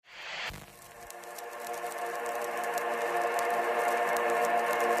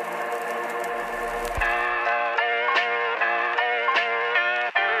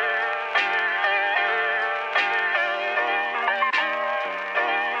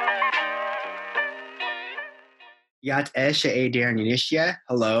Yat Esh Darren Yanishya.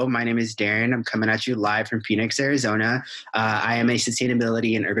 Hello, my name is Darren. I'm coming at you live from Phoenix, Arizona. I am a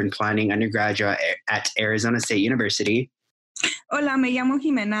sustainability and urban planning undergraduate at Arizona State University. Hola, me llamo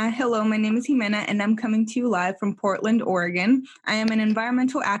Jimena. Hello, my name is Jimena, and I'm coming to you live from Portland, Oregon. I am an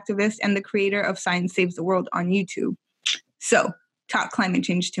environmental activist and the creator of Science Saves the World on YouTube. So, talk climate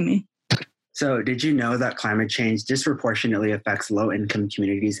change to me. So, did you know that climate change disproportionately affects low-income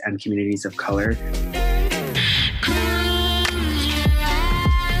communities and communities of color?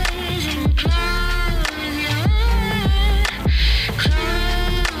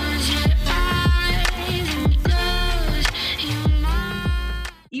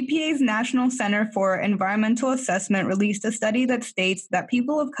 EPA's National Center for Environmental Assessment released a study that states that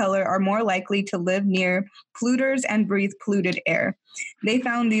people of color are more likely to live near polluters and breathe polluted air. They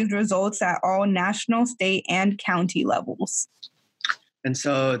found these results at all national, state, and county levels. And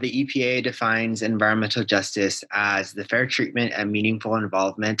so the EPA defines environmental justice as the fair treatment and meaningful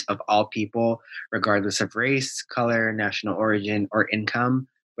involvement of all people, regardless of race, color, national origin, or income,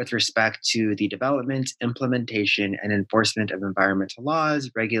 with respect to the development, implementation, and enforcement of environmental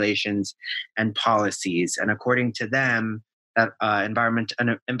laws, regulations, and policies. And according to them, that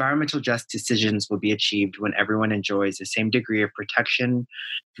environmental just decisions will be achieved when everyone enjoys the same degree of protection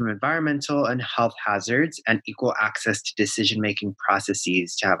from environmental and health hazards and equal access to decision-making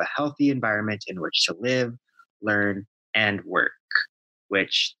processes to have a healthy environment in which to live, learn, and work,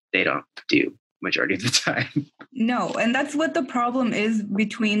 which they don't do majority of the time. No, and that's what the problem is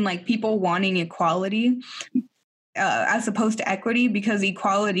between like people wanting equality as opposed to equity, because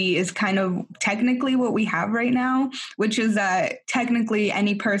equality is kind of technically what we have right now, which is that technically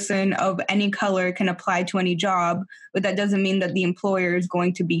any person of any color can apply to any job, but that doesn't mean that the employer is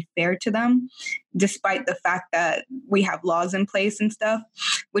going to be fair to them, despite the fact that we have laws in place and stuff,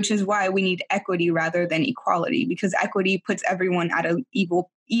 which is why we need equity rather than equality, because equity puts everyone at an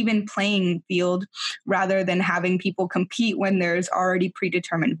even playing field rather than having people compete when there's already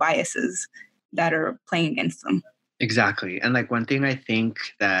predetermined biases that are playing against them. Exactly. And like one thing I think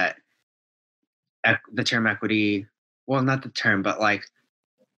that the term equity, well, not the term, but like,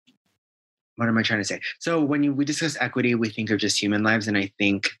 what am I trying to say? So when we discuss equity, we think of just human lives. And I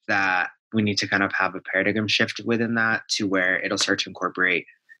think that we need to kind of have a paradigm shift within that to where it'll start to incorporate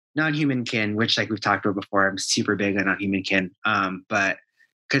non-human kin, which like we've talked about before, I'm super big on non-human kin. But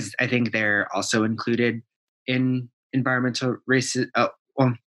because I think they're also included in environmental races.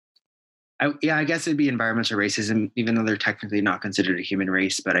 I guess it'd be environmental racism, even though they're technically not considered a human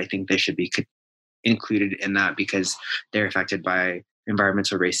race, but I think they should be included in that because they're affected by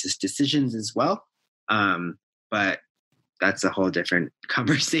environmental racist decisions as well. But that's a whole different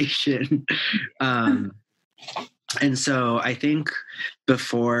conversation. And so I think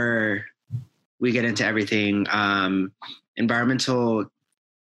before we get into everything, environmentalism,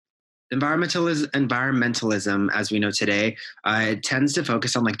 as we know today, it tends to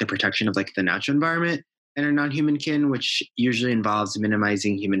focus on like the protection of like the natural environment and our non-human kin, which usually involves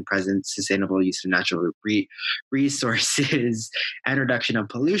minimizing human presence, sustainable use of natural resources, and reduction of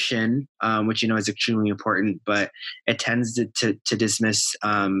pollution, which is extremely important. But it tends to dismiss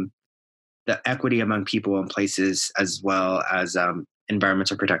the equity among people and places as well as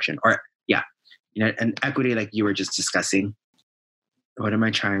environmental protection, and equity, like you were just discussing. What am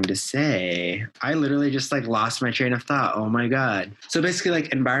I trying to say? I literally just like lost my train of thought. Oh my God. So basically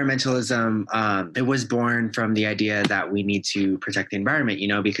like environmentalism, it was born from the idea that we need to protect the environment,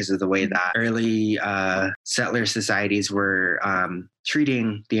 because of the way that early settler societies were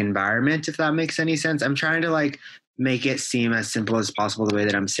treating the environment, if that makes any sense. I'm trying to like make it seem as simple as possible the way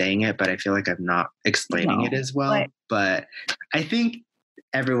that I'm saying it, but I feel like I'm not explaining it as well. But I think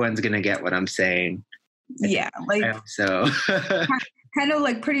everyone's going to get what I'm saying. I hope so. Kind of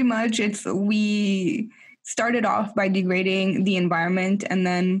like pretty much we started off by degrading the environment, and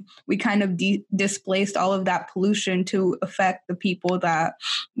then we kind of displaced all of that pollution to affect the people that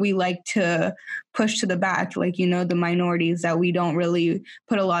we like to push to the back, like, the minorities that we don't really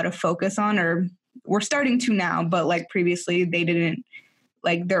put a lot of focus on, or we're starting to now, but like previously they didn't,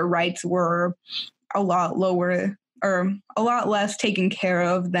 like their rights were a lot lower or a lot less taken care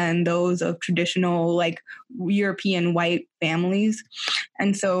of than those of traditional like European white families.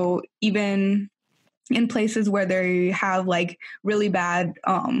 And so even in places where they have like really bad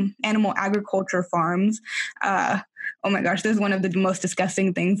animal agriculture farms, oh my gosh, this is one of the most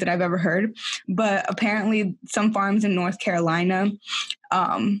disgusting things that I've ever heard. But apparently some farms in North Carolina,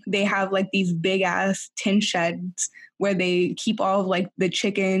 they have like these big ass tin sheds where they keep all of like the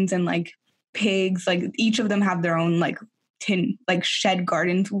chickens and like pigs, like each of them have their own like shed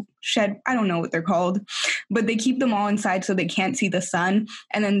gardens, I don't know what they're called, but they keep them all inside so they can't see the sun.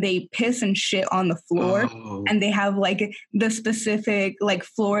 And then they piss and shit on the floor. Oh. And they have like the specific like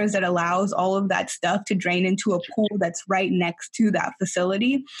floors that allows all of that stuff to drain into a pool that's right next to that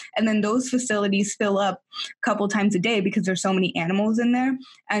facility. And then those facilities fill up a couple times a day because there's so many animals in there.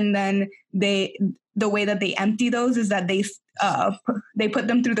 And then the way that they empty those is that they put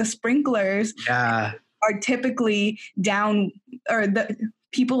them through the sprinklers. Yeah. Are typically down, or the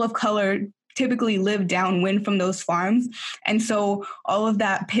people of color typically live downwind from those farms. And so all of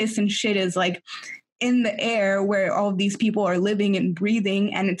that piss and shit is like in the air where all of these people are living and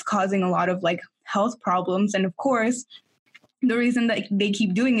breathing, and it's causing a lot of like health problems. And of course, the reason that they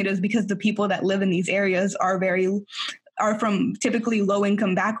keep doing it is because the people that live in these areas are from typically low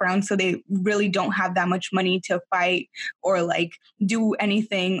income backgrounds. So they really don't have that much money to fight or like do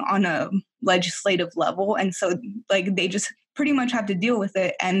anything on a legislative level. And so like they just pretty much have to deal with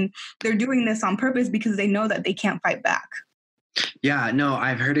it. And they're doing this on purpose because they know that they can't fight back. Yeah, no,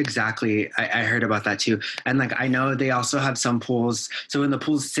 I've heard exactly. I heard about that too. And like, I know they also have some pools. So when the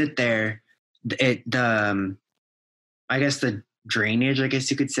pools sit there, I guess the drainage, I guess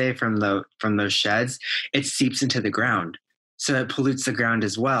you could say, from those sheds, it seeps into the ground. So it pollutes the ground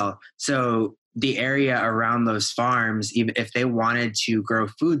as well. So the area around those farms, even if they wanted to grow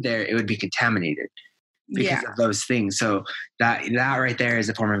food there, it would be contaminated because of those things. So that right there is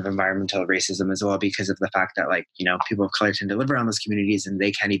a form of environmental racism as well, because of the fact that like, you know, people of color tend to live around those communities and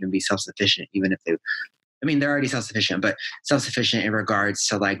they can't even be self-sufficient, even if they're already self-sufficient, but self-sufficient in regards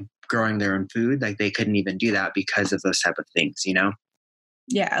to like growing their own food. Like they couldn't even do that because of those type of things, you know?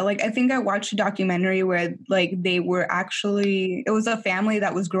 Yeah, like I think I watched a documentary where like it was a family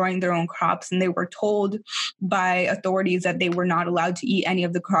that was growing their own crops, and they were told by authorities that they were not allowed to eat any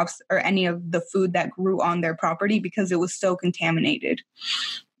of the crops or any of the food that grew on their property because it was so contaminated.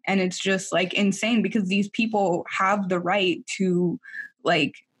 And it's just like insane because these people have the right to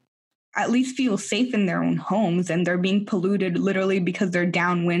like at least feel safe in their own homes, and they're being polluted literally because they're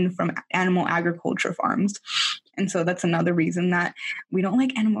downwind from animal agriculture farms. And so that's another reason that we don't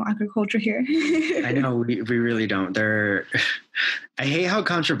like animal agriculture here. I know we really don't. I hate how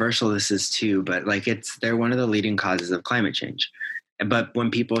controversial this is too, but like they're one of the leading causes of climate change. But when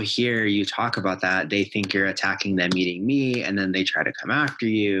people hear you talk about that, they think you're attacking them eating meat, and then they try to come after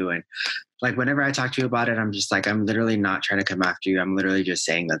you. And like whenever I talk to you about it, I'm just like, I'm literally not trying to come after you. I'm literally just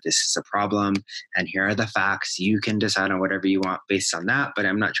saying that this is a problem, and here are the facts. You can decide on whatever you want based on that, but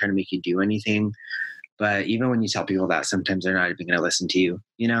I'm not trying to make you do anything. But even when you tell people that, sometimes they're not even going to listen to you,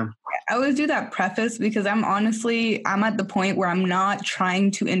 you know? I always do that preface because I'm at the point where I'm not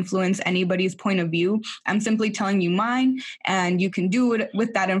trying to influence anybody's point of view. I'm simply telling you mine, and you can do it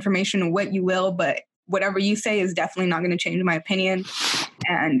with that information what you will, but whatever you say is definitely not going to change my opinion.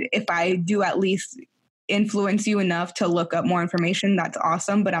 And if I do at least influence you enough to look up more information, that's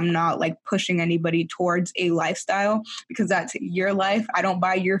awesome. But I'm not like pushing anybody towards a lifestyle because that's your life. I don't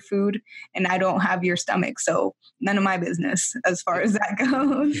buy your food and I don't have your stomach. So none of my business as far as that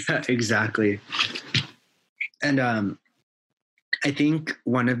goes. Yeah, exactly. And I think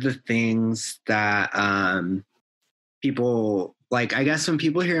one of the things that people like, I guess when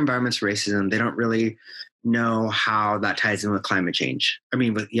people hear environmental racism, they don't really know how that ties in with climate change. I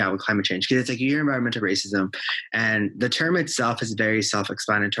mean, with climate change, because it's like you hear environmental racism and the term itself is very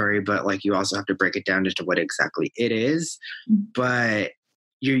self-explanatory, but like you also have to break it down into what exactly it is. But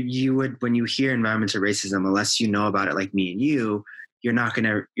you would, when you hear environmental racism, unless you know about it like me and you're not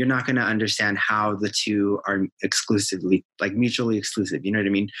gonna understand how the two are exclusively, like mutually exclusive. You know what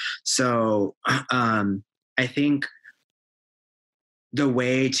I mean? So I think the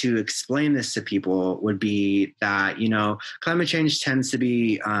way to explain this to people would be that, you know, climate change tends to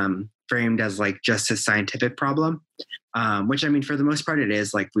be framed as like just a scientific problem, which I mean, for the most part it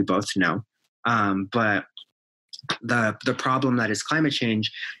is, like we both know. But the problem that is climate change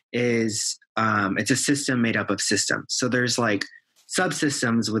is it's a system made up of systems. So there's like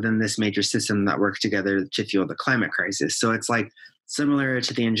subsystems within this major system that work together to fuel the climate crisis. So it's like similar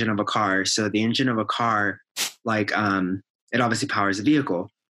to the engine of a car. So the engine of a car, like, it obviously powers a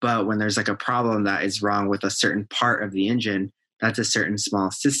vehicle, but when there's like a problem that is wrong with a certain part of the engine, that's a certain small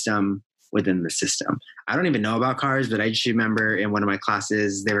system within the system. I don't even know about cars, but I just remember in one of my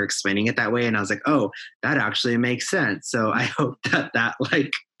classes, they were explaining it that way. And I was like, oh, that actually makes sense. So I hope that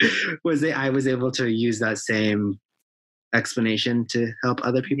like I was able to use that same explanation to help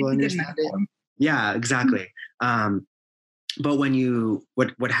other people understand it. Yeah, exactly. But when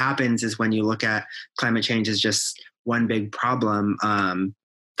what happens is when you look at climate change as just one big problem,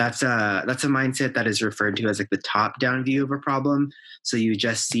 that's a mindset that is referred to as like the top down view of a problem. So you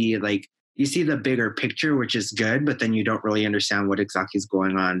just see like you see the bigger picture, which is good, but then you don't really understand what exactly is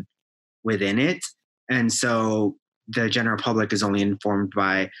going on within it. And so the general public is only informed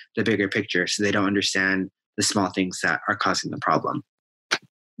by the bigger picture, so they don't understand the small things that are causing the problem.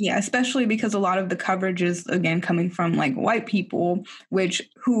 Yeah, especially because a lot of the coverage is, again, coming from like white people,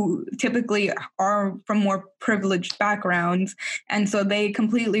 who typically are from more privileged backgrounds. And so they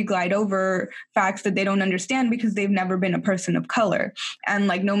completely glide over facts that they don't understand because they've never been a person of color. And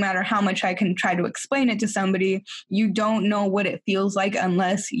like, no matter how much I can try to explain it to somebody, you don't know what it feels like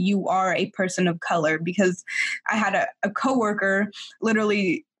unless you are a person of color. Because I had a coworker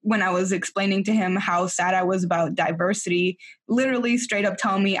literally, when I was explaining to him how sad I was about diversity, literally straight up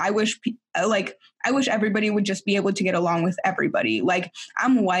telling me, I wish everybody would just be able to get along with everybody. Like,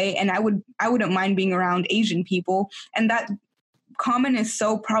 I'm white and I wouldn't mind being around Asian people. And that comment is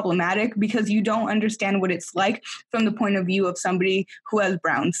so problematic because you don't understand what it's like from the point of view of somebody who has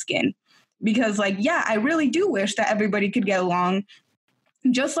brown skin. Because like, yeah, I really do wish that everybody could get along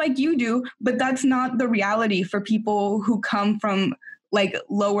just like you do, but that's not the reality for people who come from like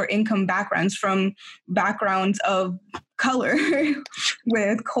lower income backgrounds, from backgrounds of color,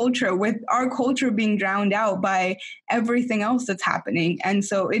 with our culture being drowned out by everything else that's happening. And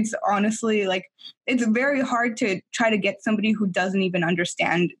so it's honestly like, it's very hard to try to get somebody who doesn't even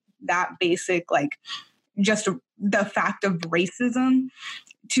understand that basic, like just the fact of racism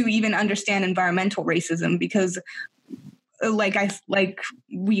to even understand environmental racism, because like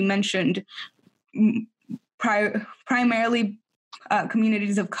we mentioned, primarily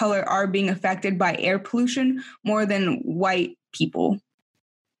communities of color are being affected by air pollution more than white people.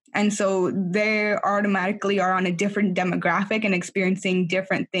 And so they automatically are on a different demographic and experiencing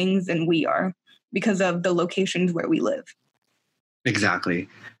different things than we are because of the locations where we live. Exactly.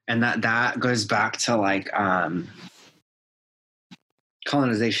 And that goes back to like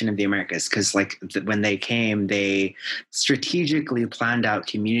colonization of the Americas, because like when they came, they strategically planned out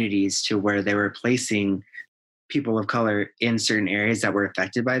communities to where they were placing people of color in certain areas that were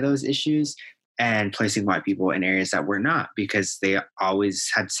affected by those issues and placing white people in areas that were not, because they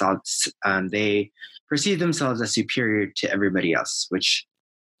always had they perceived themselves as superior to everybody else, which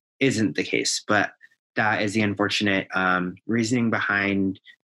isn't the case. But that is the unfortunate reasoning behind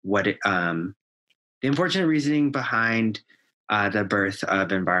the birth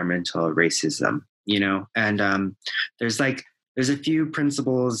of environmental racism, and there's a few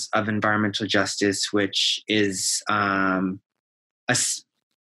principles of environmental justice, which is it's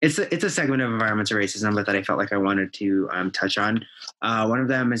a segment of environmental racism, but that I felt like I wanted to touch on. One of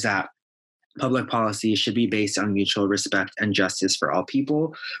them is that public policy should be based on mutual respect and justice for all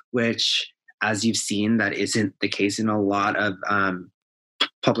people, which, as you've seen, that isn't the case in a lot of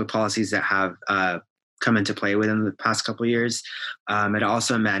public policies that have come into play within the past couple of years. It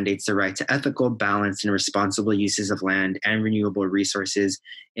also mandates the right to ethical, balanced, and responsible uses of land and renewable resources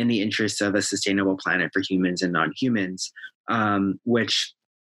in the interests of a sustainable planet for humans and non-humans, which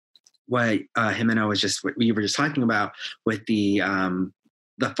what Jimena what we were just talking about with the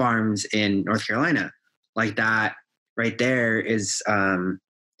farms in North Carolina. Like that right there is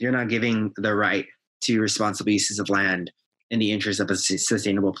you're not giving the right to responsible uses of land in the interest of a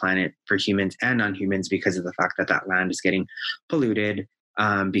sustainable planet for humans and non-humans, because of the fact that that land is getting polluted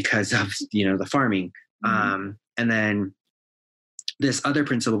because of the farming. Mm-hmm. And then this other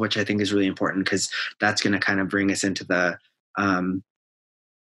principle, which I think is really important, because that's going to kind of bring us into the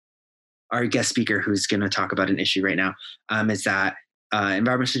our guest speaker, who's going to talk about an issue right now, is that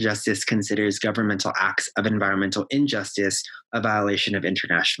environmental justice considers governmental acts of environmental injustice a violation of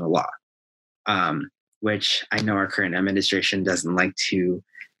international law. Which I know our current administration doesn't like to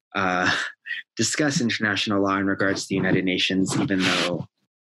discuss international law in regards to the United Nations, even though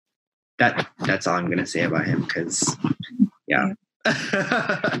that's all I'm going to say about him, because, yeah.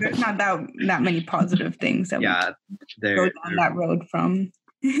 There's not that many positive things that we go down that road from.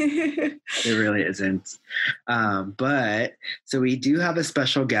 It really isn't. But so we do have a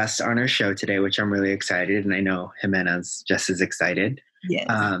special guest on our show today, which I'm really excited, and I know Jimena's just as excited. Yes.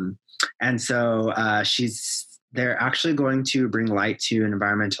 And so they're actually going to bring light to an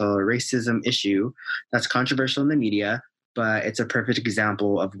environmental racism issue that's controversial in the media, but it's a perfect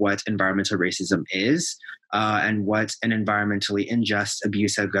example of what environmental racism is, and what an environmentally unjust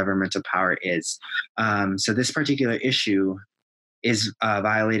abuse of governmental power is. So this particular issue is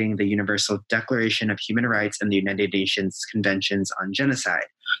violating the Universal Declaration of Human Rights and the United Nations Conventions on Genocide,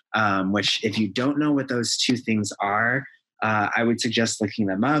 which, if you don't know what those two things are, I would suggest looking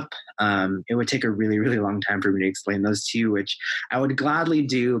them up. It would take a really, really long time for me to explain those to you, which I would gladly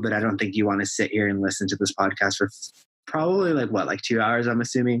do, but I don't think you want to sit here and listen to this podcast for probably like 2 hours, I'm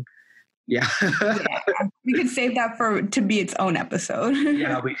assuming. Yeah. Yeah. We could save that to be its own episode.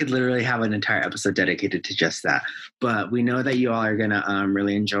 Yeah, we could literally have an entire episode dedicated to just that. But we know that you all are going to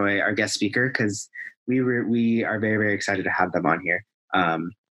really enjoy our guest speaker because we are very, very excited to have them on here.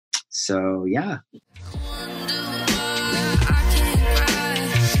 So, yeah.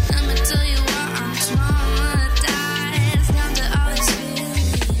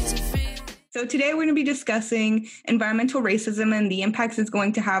 So today we're going to be discussing environmental racism and the impacts it's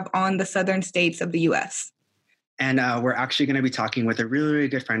going to have on the southern states of the U.S. And we're actually going to be talking with a really, really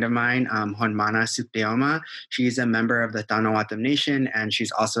good friend of mine, Honmana Sukdeoma. She's a member of the Tanoatam Nation, and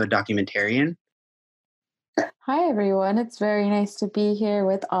she's also a documentarian. Hi, everyone. It's very nice to be here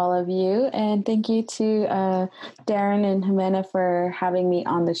with all of you. And thank you to Darren and Jimena for having me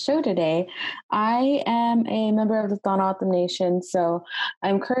on the show today. I am a member of the Tanoatam Nation, so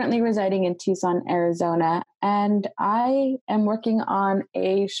I'm currently residing in Tucson, Arizona. And I am working on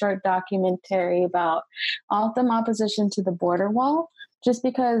a short documentary about O'odham opposition to the border wall, just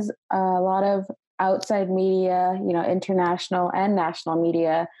because a lot of outside media, international and national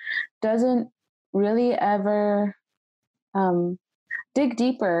media, doesn't really ever dig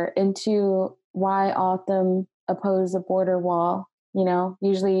deeper into why O'odham opposed the border wall.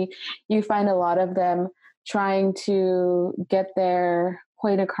 Usually you find a lot of them trying to get their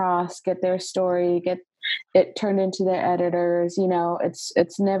point across, get their story, get it turned into their editors.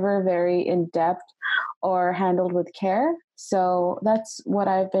 It's never very in-depth or handled with care. So that's what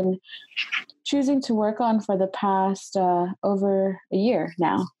I've been choosing to work on for the past over a year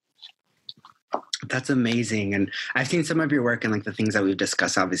now. That's amazing. And I've seen some of your work and the things that we've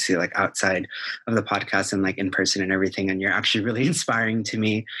discussed, obviously, outside of the podcast and in person and everything. And you're actually really inspiring to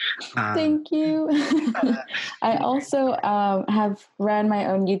me. Thank you. I also have ran my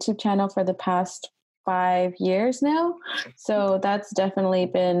own YouTube channel for the past 5 years now. So that's definitely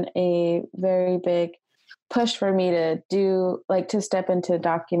been a very big push for me to do, to step into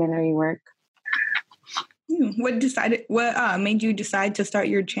documentary work. What made you decide to start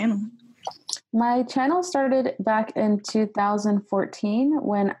your channel? My channel started back in 2014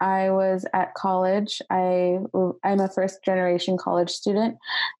 when I was at college. I'm a first-generation college student,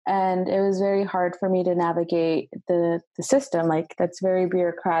 and it was very hard for me to navigate the system. That's very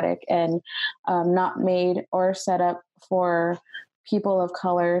bureaucratic and not made or set up for people of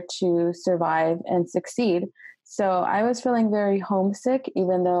color to survive and succeed. So I was feeling very homesick,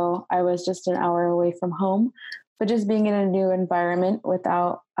 even though I was just an hour away from home. But just being in a new environment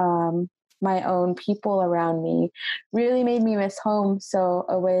without my own people around me really made me miss home. So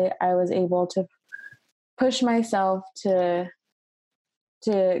a way I was able to push myself to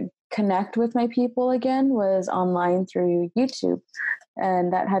connect with my people again was online through YouTube.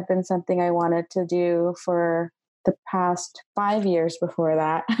 And that had been something I wanted to do for the past 5 years before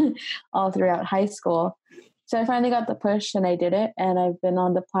that, all throughout high school. So I finally got the push and I did it. And I've been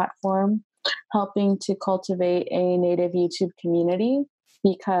on the platform helping to cultivate a Native YouTube community,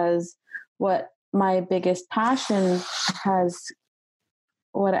 because what my biggest passion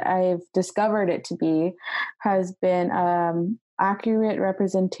what I've discovered it to be, has been accurate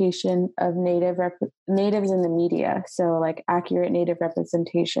representation of natives in the media. So accurate Native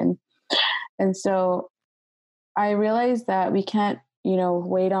representation. And so I realized that we can't,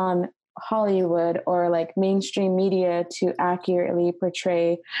 wait on Hollywood or mainstream media to accurately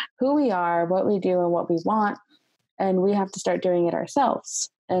portray who we are, what we do, and what we want. And we have to start doing it ourselves.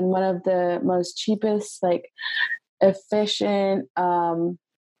 And one of the most cheapest, efficient,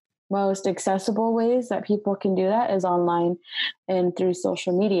 most accessible ways that people can do that is online and through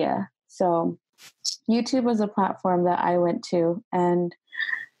social media. So YouTube was a platform that I went to. And,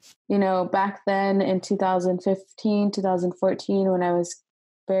 back then in 2015, 2014, when I was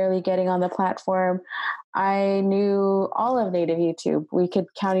barely getting on the platform, I knew all of Native YouTube. We could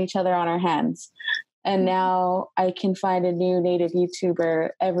count each other on our hands. And now I can find a new Native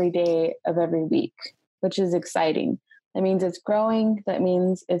YouTuber every day of every week, which is exciting. That means it's growing. That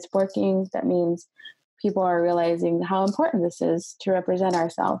means it's working. That means people are realizing how important this is to represent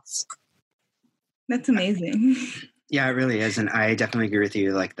ourselves. That's amazing. Yeah, it really is. And I definitely agree with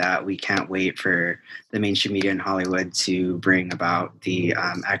you that we can't wait for the mainstream media in Hollywood to bring about the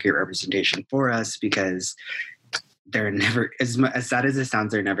accurate representation for us, because they're never, as sad as it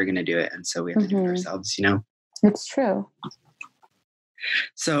sounds, they're never going to do it. And so we have to do it ourselves, It's true.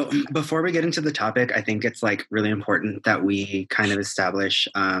 So before we get into the topic, I think it's really really important that we kind of establish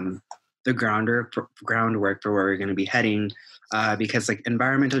the groundwork for where we're going to be heading, because like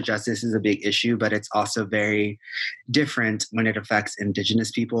environmental justice is a big issue, but it's also very different when it affects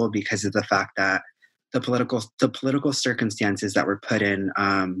Indigenous people because of the fact that the political circumstances that were put in,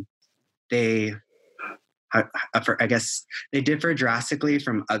 they I guess they differ drastically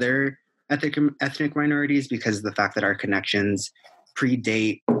from other ethnic minorities because of the fact that our connections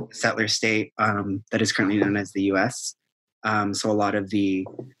predate settler state that is currently known as the U.S. So a lot of the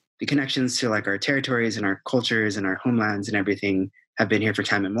connections to like our territories and our cultures and our homelands and everything have been here for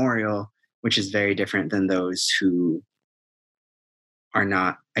time immemorial, which is very different than those who are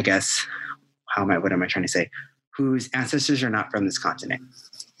not, I guess, what am I trying to say? Whose ancestors are not from this continent.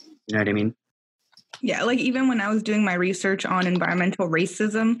 You know what I mean? Yeah, like even when I was doing my research on environmental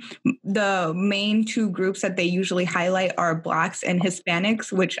racism, the main two groups that they usually highlight are Blacks and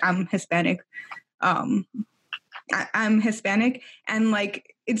Hispanics, which I'm Hispanic. I'm Hispanic, and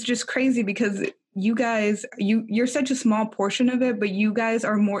like it's just crazy because you guys, you're such a small portion of it, but you guys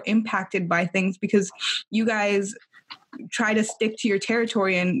are more impacted by things because you guys try to stick to your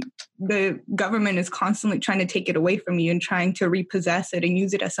territory and the government is constantly trying to take it away from you and trying to repossess it and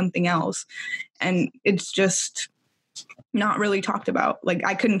use it as something else. And it's just not really talked about. Like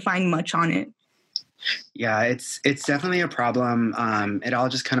I couldn't find much on it. Yeah, it's definitely a problem. It all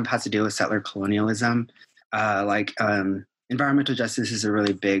just kind of has to do with settler colonialism. Environmental justice is a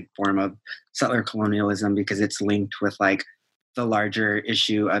really big form of settler colonialism because it's linked with like the larger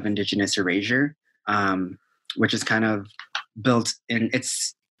issue of Indigenous erasure, which is kind of built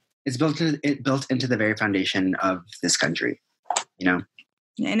built into the very foundation of this country, you know?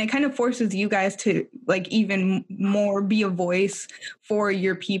 And it kind of forces you guys to like even more be a voice for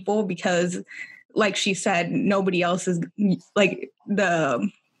your people because like she said, nobody else is like the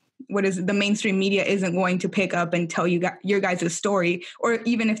mainstream media isn't going to pick up and tell you your guys' story, or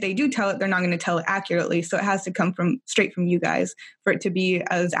even if they do tell it, they're not going to tell it accurately. So it has to come straight from you guys for it to be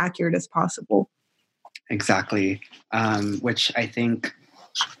as accurate as possible. Exactly. Which I think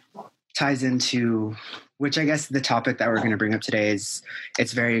ties into, which I guess the topic that we're going to bring up today is,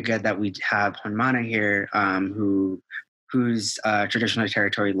 it's very good that we have Honmana here, whose traditional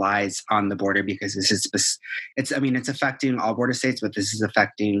territory lies on the border because it's affecting all border states, but this is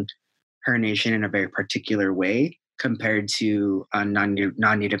affecting her nation in a very particular way compared to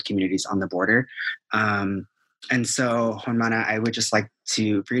non-native communities on the border. And so Honmana, I would just like for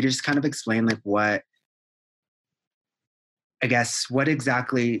you to just kind of explain like what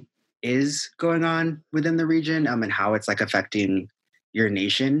exactly is going on within the region, and how it's like affecting your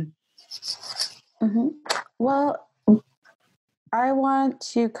nation. Mm-hmm. Well, I want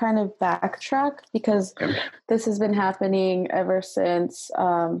to kind of backtrack because this has been happening ever since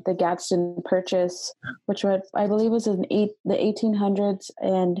the Gadsden Purchase, which I believe was in the 1800s.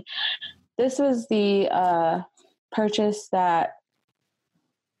 And this was the purchase that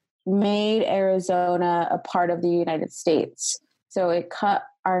made Arizona a part of the United States. So it cut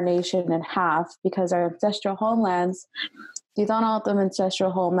our nation in half because our ancestral homelands, the Tohono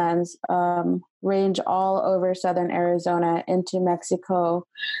ancestral homelands, range all over southern Arizona into Mexico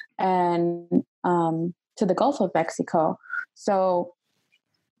and to the Gulf of Mexico. So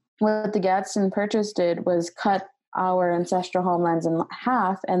what the Gadsden Purchase did was cut our ancestral homelands in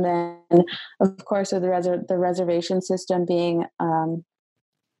half. And then, of course, with the reservation system being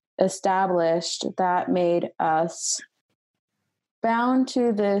established, that made us bound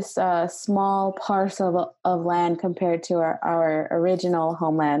to this small parcel of land compared to our original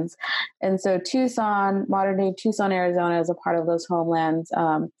homelands. And so modern day Tucson, Arizona is a part of those homelands.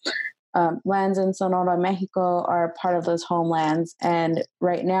 Lands in Sonora, Mexico are part of those homelands. And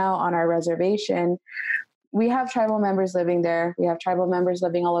right now on our reservation, we have tribal members living there. We have tribal members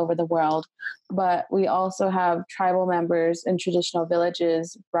living all over the world, but we also have tribal members in traditional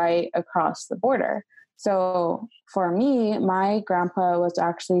villages right across the border. So for me, my grandpa was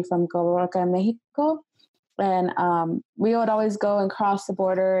actually from Coloraca, Mexico. And we would always go and cross the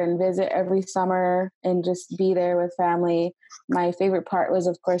border and visit every summer and just be there with family. My favorite part was,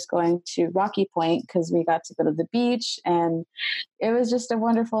 of course, going to Rocky Point because we got to go to the beach and it was just a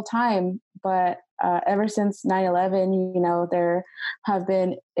wonderful time. But ever since 9/11, there have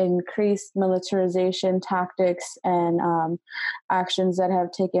been increased militarization tactics and actions that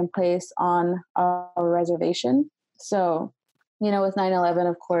have taken place on our reservation. So, with 9/11,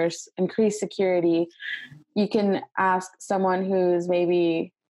 of course, increased security. You can ask someone who's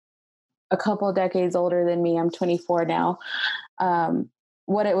maybe a couple of decades older than me, I'm 24 now,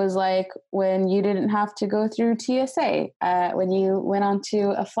 what it was like when you didn't have to go through TSA, when you went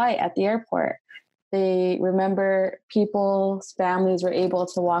onto a flight at the airport. they remember people's families were able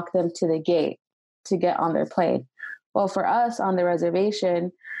to walk them to the gate to get on their plane. Well, for us on the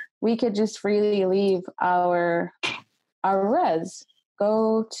reservation, we could just freely leave our res,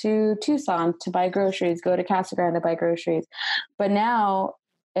 go to Tucson to buy groceries, go to Casa Grande to buy groceries. But now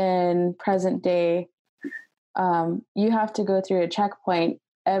in present day, you have to go through a checkpoint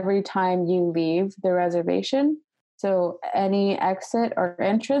every time you leave the reservation. So any exit or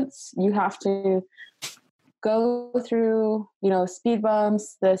entrance, you have to go through, speed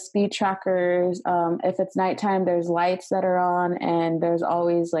bumps, the speed trackers. If it's nighttime, there's lights that are on, and there's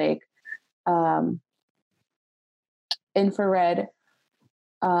always like infrared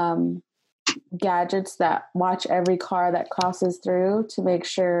gadgets that watch every car that crosses through to make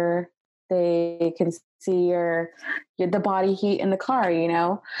sure they can see the body heat in the car,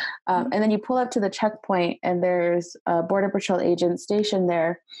 and then you pull up to the checkpoint, and there's a Border Patrol agent stationed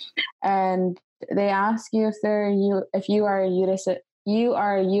there, and they ask you if you are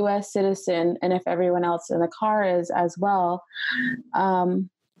a U.S. citizen, and if everyone else in the car is as well. And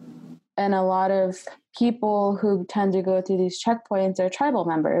a lot of people who tend to go through these checkpoints are tribal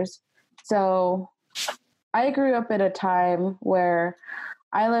members. So I grew up at a time where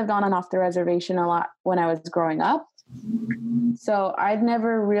I lived on and off the reservation a lot when I was growing up. So I'd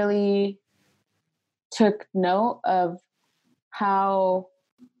never really took note of how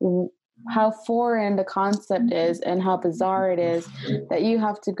foreign the concept is and how bizarre it is that you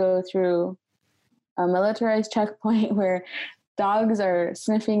have to go through a militarized checkpoint where dogs are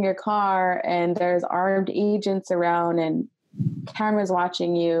sniffing your car and there's armed agents around and cameras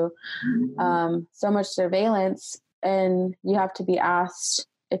watching you, so much surveillance, and you have to be asked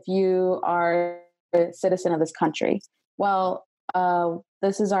if you are a citizen of this country. Well,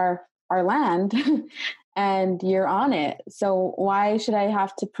 this is our land and you're on it. So why should I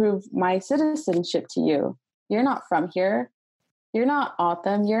have to prove my citizenship to you? You're not from here. You're not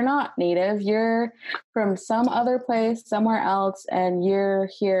O'odham. You're not native. You're from some other place, somewhere else, and you're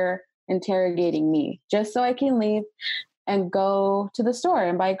here interrogating me just so I can leave and go to the store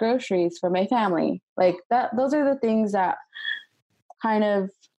and buy groceries for my family. Like that, those are the things that kind of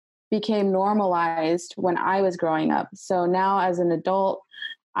became normalized when I was growing up. So now as an adult,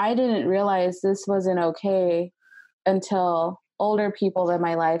 I didn't realize this wasn't okay until older people in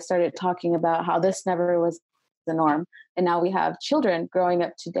my life started talking about how this never was the norm. And now we have children growing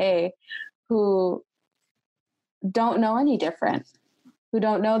up today who don't know any different, who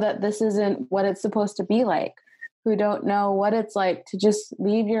don't know that this isn't what it's supposed to be like, who don't know what it's like to just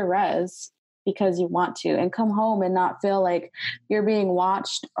leave your res because you want to and come home and not feel like you're being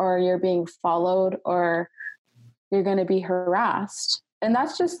watched or you're being followed or you're going to be harassed. And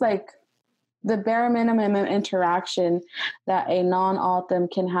that's just like the bare minimum interaction that a non-O'odham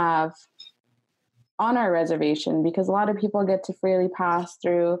can have on our reservation, because a lot of people get to freely pass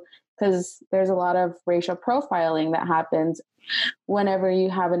through because there's a lot of racial profiling that happens whenever you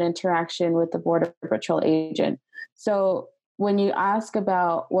have an interaction with the Border Patrol agent. So when you ask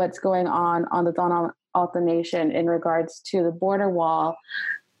about what's going on the Dawn O'odham Nation in regards to the border wall,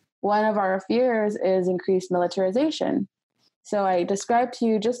 one of our fears is increased militarization. So I described to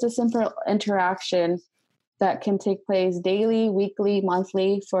you just a simple interaction that can take place daily, weekly,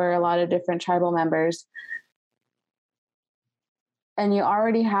 monthly for a lot of different tribal members. And you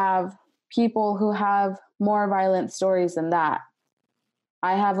already have people who have more violent stories than that.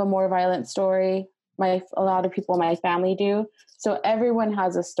 I have a more violent story. A lot of people in my family do. So everyone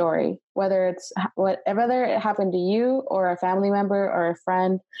has a story, whether it happened to you or a family member or a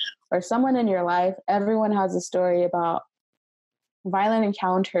friend or someone in your life, everyone has a story about violent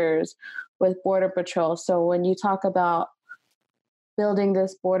encounters with Border Patrol. So when you talk about building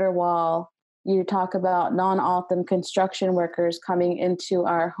this border wall, you talk about non-O'odham construction workers coming into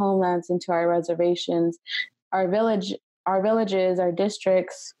our homelands, into our reservations, our villages, our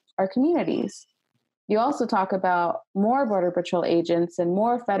districts, our communities. You also talk about more Border Patrol agents and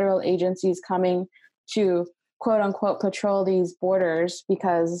more federal agencies coming to quote unquote patrol these borders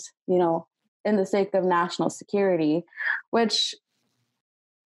because, in the sake of national security, which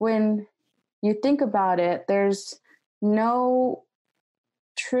when you think about it, there's no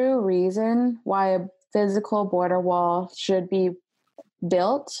true reason why a physical border wall should be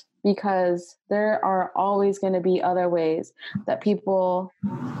built, because there are always going to be other ways that people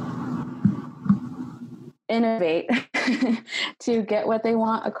innovate to get what they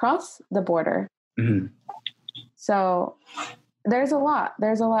want across the border. Mm-hmm. So there's a lot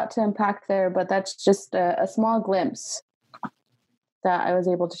to unpack there, but that's just a small glimpse that I was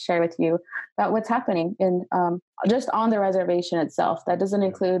able to share with you about what's happening in just on the reservation itself. That doesn't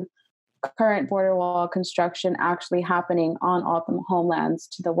include current border wall construction actually happening on O'odham homelands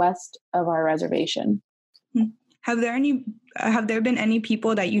to the west of our reservation. Have there been any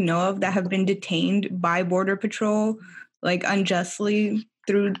people that you know of that have been detained by Border Patrol, like unjustly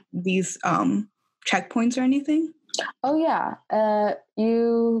through these checkpoints or anything? Oh yeah,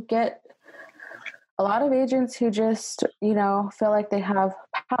 you get a lot of agents who just, feel like they have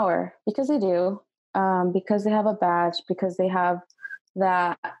power because they do, because they have a badge, because they have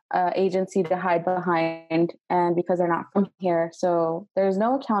that agency to hide behind, and because they're not from here. So there's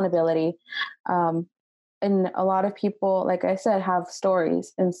no accountability. And a lot of people, like I said, have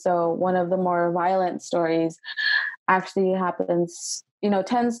stories. And so one of the more violent stories actually happens,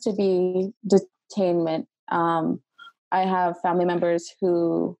 tends to be detainment. I have family members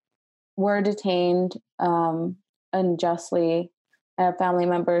who were detained unjustly. I have family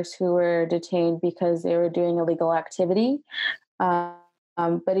members who were detained because they were doing illegal activity.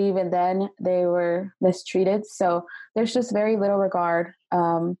 But even then, they were mistreated. So there's just very little regard.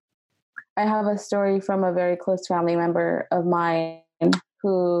 I have a story from a very close family member of mine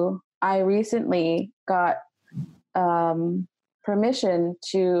who I recently got permission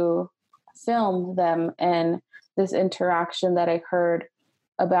to film them and this interaction that I heard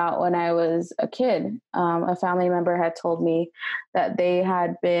about when I was a kid. A family member had told me that they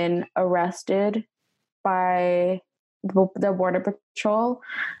had been arrested by the Border Patrol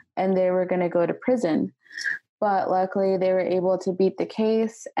and they were going to go to prison. But luckily they were able to beat the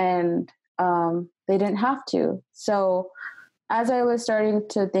case and they didn't have to. So as I was starting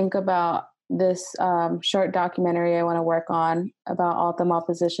to think about this short documentary I want to work on about O'odham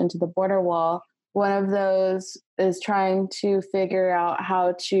opposition to the border wall, one of those is trying to figure out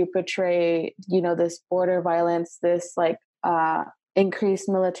how to portray, this border violence, this increased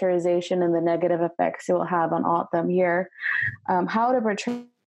militarization and the negative effects it will have on O'odham here, how to portray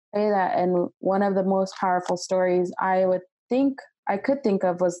that. And one of the most powerful stories I could think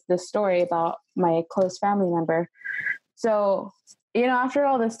of was this story about my close family member. So, after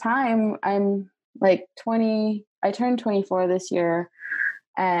all this time, I'm like 20, I turned 24 this year,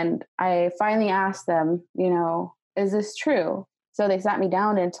 and I finally asked them, is this true? So they sat me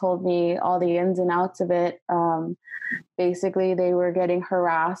down and told me all the ins and outs of it. Basically, they were getting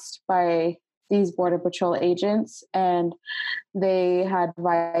harassed by these Border Patrol agents, and they had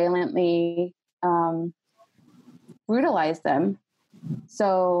violently brutalized them.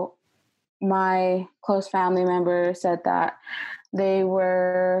 So my close family member said that they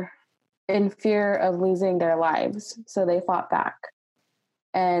were in fear of losing their lives, so they fought back.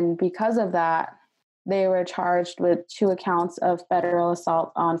 And because of that, they were charged with 2 accounts of federal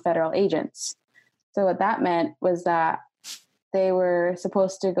assault on federal agents. So what that meant was that they were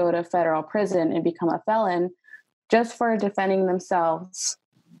supposed to go to federal prison and become a felon just for defending themselves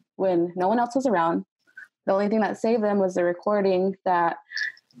when no one else was around. The only thing that saved them was the recording that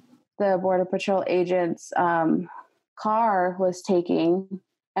the Border Patrol agent's car was taking,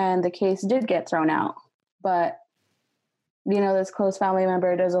 and the case did get thrown out. But, this close family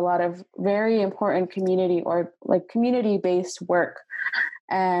member does a lot of very important community-based work.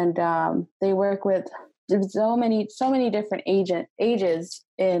 And they work with so many different ages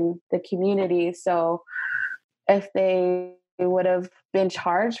in the community. So if they would have been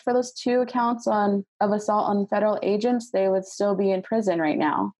charged for those 2 accounts of assault on federal agents, they would still be in prison right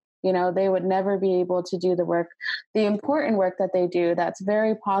now. They would never be able to do the important work that they do that's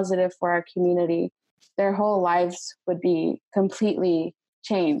very positive for our community. Their whole lives would be completely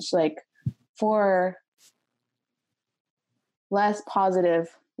changed, for less positive,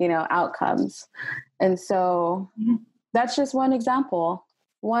 outcomes. And so that's just one example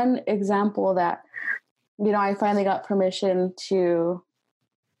that, I finally got permission to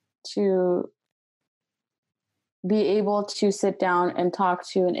be able to sit down and talk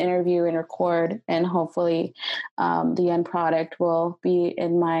to and interview and record, and hopefully the end product will be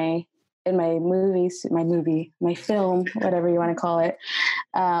in my film, whatever you want to call it.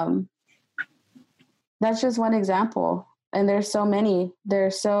 That's just one example. And there's so many.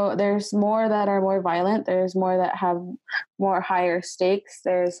 There's more that are more violent. There's more that have more higher stakes.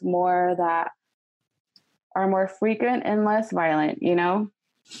 There's more that are more frequent and less violent,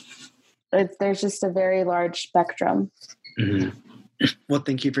 there's just a very large spectrum. Mm-hmm. Well,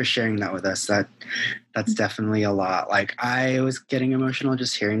 thank you for sharing that with us. That's definitely a lot. I was getting emotional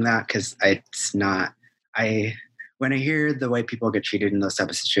just hearing that, because when I hear the way people get treated in those type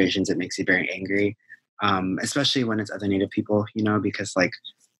of situations, it makes me very angry. Especially when it's other Native people, because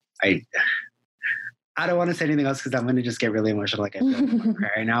I don't want to say anything else because I'm going to just get really emotional. I feel like I'm going to cry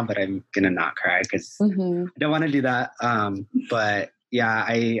right now, but I'm going to not cry because I don't want to do that. But yeah,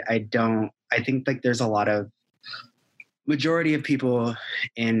 I don't. I think like there's a lot of majority of people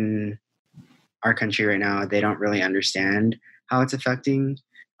in our country right now, they don't really understand how it's affecting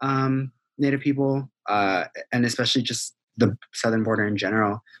Native people, and especially just the southern border in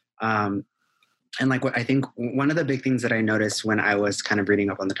general. And like what I think one of the big things that I noticed when I was kind of reading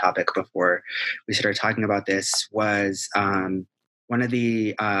up on the topic before we started talking about this was one of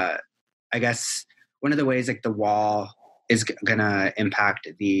the I guess one of the ways like the wall is gonna impact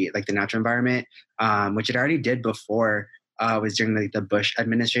the natural environment, which it already did before. Was during like the Bush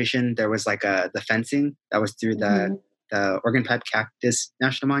administration. There was like the fencing that was through the Organ Pipe Cactus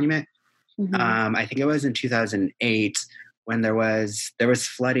National Monument. I think it was in 2008 when there was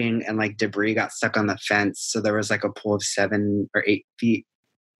flooding and like debris got stuck on the fence. So there was like a pool of 7 or 8 feet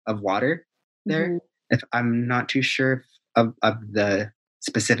of water there. If I'm not too sure of the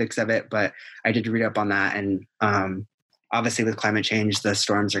specifics of it, but I did read up on that. And obviously with climate change, the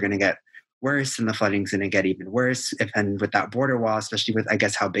storms are going to get worse and the flooding's going to get even worse. And with that border wall, especially with, I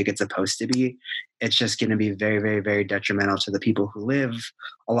guess, how big it's supposed to be, it's just going to be very, very, very detrimental to the people who live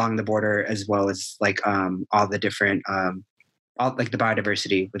along the border, as well as like all the different, all like the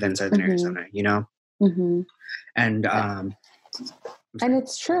biodiversity within Southern Arizona, you know? And, and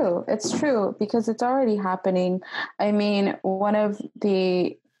it's true because it's already happening. I mean, one of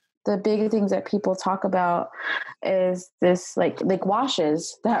the big things that people talk about is this like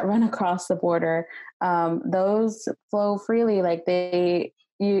washes that run across the border. Those flow freely. Like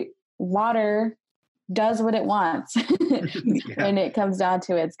water does what it wants. When it comes down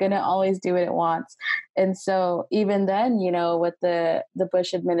to it, it's going to always do what it wants. And so even then, you know, with the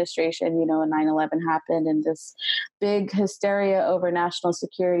Bush administration, you know, 9/11 happened and this big hysteria over national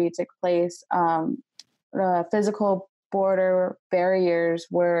security took place. Physical border barriers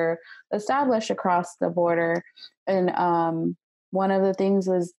were established across the border. And one of the things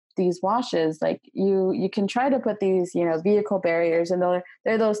was these washes. Like you can try to put these, you know, vehicle barriers, and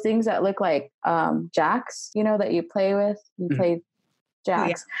they're those things that look like jacks, you know, that you play with. You play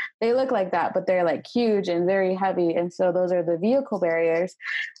jacks. Yeah. They look like that, but they're like huge and very heavy. And so those are the vehicle barriers.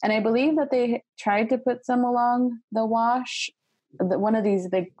 And I believe that they tried to put some along the wash, one of these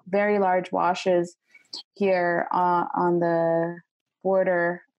big, very large washes here on the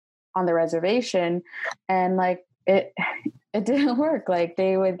border on the reservation, and like it didn't work. Like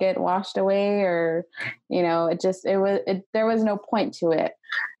they would get washed away, or you know, there was no point to it.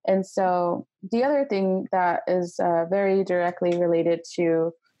 And so the other thing that is very directly related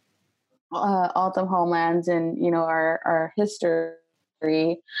to Altum Homelands and, you know, our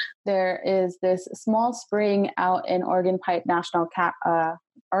history, there is this small spring out in Organ Pipe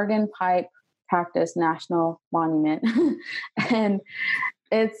Cactus National Monument. And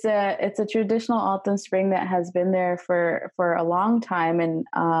it's a traditional Altum spring that has been there for a long time. And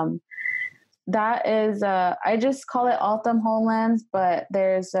that is I just call it Altum Homelands, but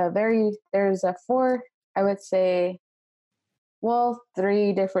there's four, I would say, well,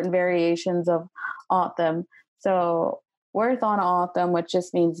 3 different variations of Altum. So Worth on Altum, which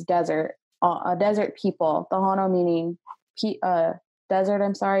just means desert, a desert people. Tohono meaning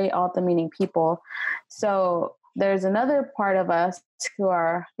desert, Altum meaning people. So there's another part of us who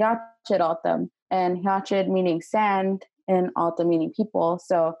are Yachid Altum, and Yachid meaning sand and Altum meaning people.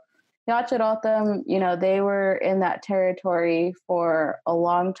 So Yachid Altum, you know, they were in that territory for a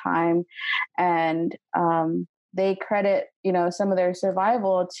long time, and they credit, you know, some of their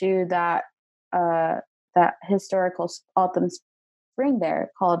survival to that historical Altum spring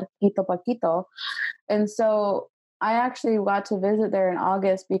there called Ito Paquito. And so I actually got to visit there in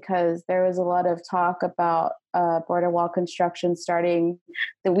August because there was a lot of talk about border wall construction starting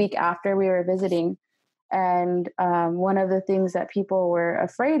the week after we were visiting. And one of the things that people were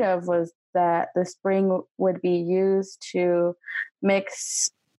afraid of was that the spring would be used to mix,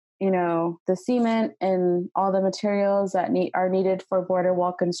 you know, the cement and all the materials that are needed for border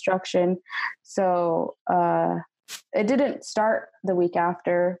wall construction. So it didn't start the week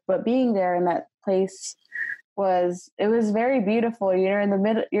after, but being there in that place was very beautiful. You're in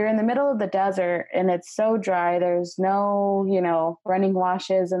the middle of the desert, and it's so dry. There's no, you know, running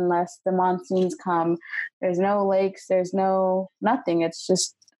washes unless the monsoons come. There's no lakes. There's nothing. It's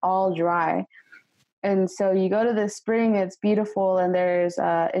just all dry. And so you go to the spring, it's beautiful, and there's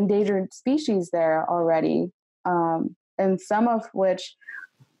endangered species there already, and some of which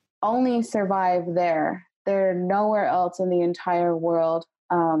only survive there. They're nowhere else in the entire world.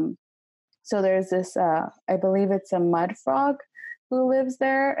 So there's this, I believe it's a mud frog who lives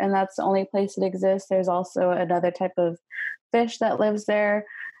there, and that's the only place it exists. There's also another type of fish that lives there.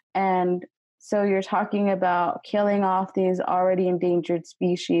 And So you're talking about killing off these already endangered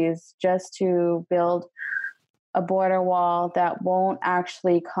species just to build a border wall that won't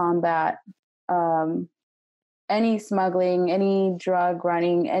actually combat any smuggling, any drug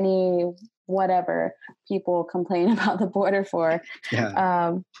running, any whatever people complain about the border for.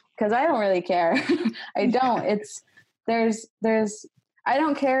 Yeah. Because I don't really care. I don't. There's I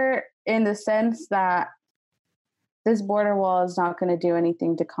don't care in the sense that this border wall is not going to do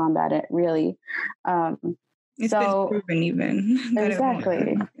anything to combat it, really. It's been proven even.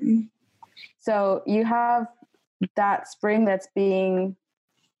 Exactly. So you have that spring that's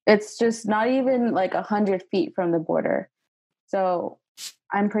it's just not even like 100 feet from the border. So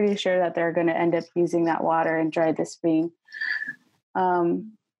I'm pretty sure that they're going to end up using that water and dry the spring.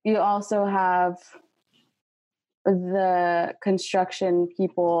 You also have the construction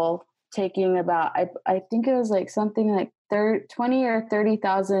people taking about, I think it was like something like 20 or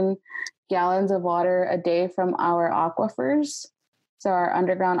 30,000 gallons of water a day from our aquifers. So our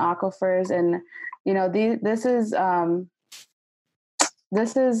underground aquifers. And, you know, this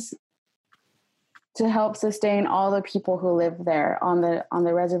is to help sustain all the people who live there on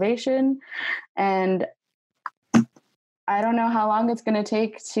the reservation. And I don't know how long it's going to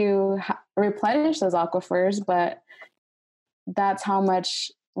take to replenish those aquifers, but that's how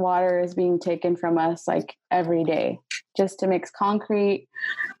much water is being taken from us like every day just to mix concrete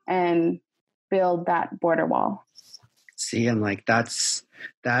and build that border wall. See, and like that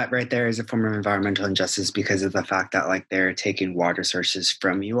right there is a form of environmental injustice because of the fact that like they're taking water sources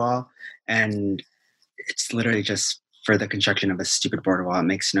from you all, and it's literally just for the construction of a stupid border wall. It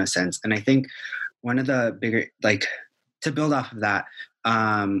makes no sense. And I think one of the bigger, like, to build off of that,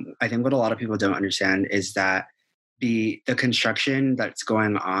 I think what a lot of people don't understand is that the construction that's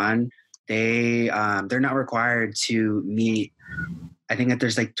going on, they're not required to meet. I think that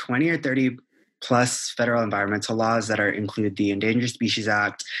there's like 20 or 30 plus federal environmental laws that include the Endangered Species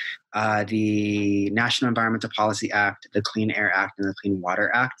Act, the National Environmental Policy Act, the Clean Air Act, and the Clean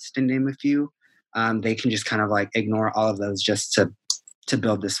Water Act, to name a few. They can just kind of like ignore all of those just to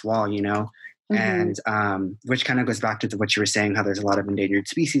build this wall, you know? Mm-hmm. And which kind of goes back to what you were saying, how there's a lot of endangered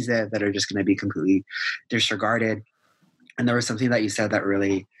species there that are just going to be completely disregarded. And there was something that you said that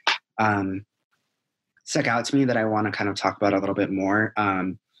really stuck out to me that I want to kind of talk about a little bit more,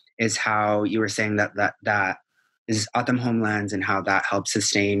 is how you were saying that is O'odham Homelands and how that helps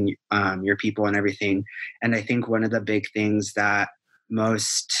sustain your people and everything. And I think one of the big things that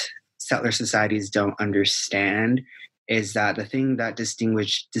most settler societies don't understand is that the thing that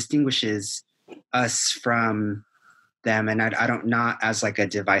distinguishes us from them, and I don't, not as like a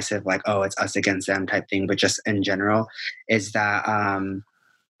divisive, like, oh, it's us against them type thing, but just in general, is that,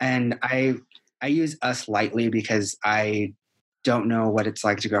 and I use us lightly because I don't know what it's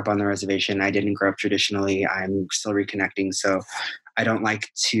like to grow up on the reservation. I didn't grow up traditionally. I'm still reconnecting. So I don't like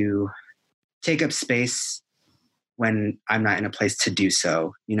to take up space when I'm not in a place to do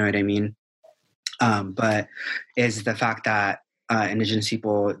so. You know what I mean? But is the fact that Indigenous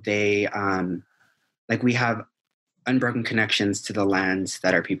people, they, like, we have unbroken connections to the lands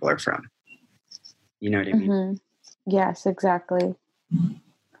that our people are from. You know what I mean? Mm-hmm. Yes, exactly.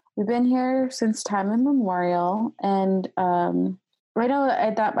 We've been here since time immemorial, and I know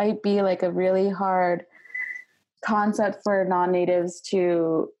that might be like a really hard concept for non-natives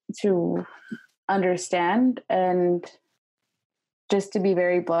to understand, and just to be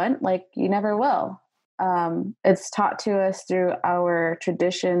very blunt, like, you never will. It's taught to us through our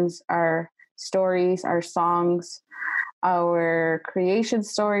traditions, our stories, our songs, our creation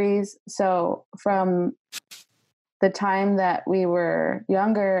stories. So from the time that we were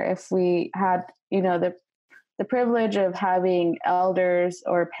younger, if we had, you know, the privilege of having elders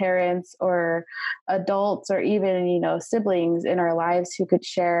or parents or adults or even, you know, siblings in our lives who could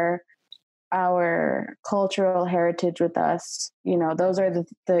share our cultural heritage with us, you know, those are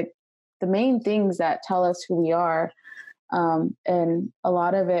the main things that tell us who we are. And a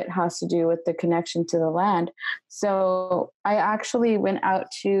lot of it has to do with the connection to the land. So I actually went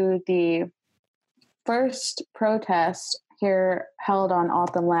out to the first protest here held on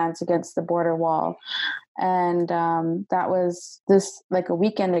O'odham lands against the border wall. And that was this like a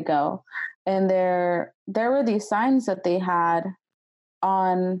weekend ago. And there were these signs that they had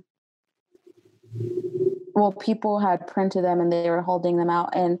on, well, people had printed them and they were holding them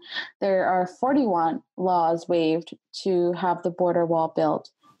out. And there are 41 laws waived to have the border wall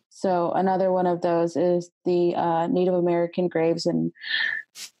built. So another one of those is the Native American Graves and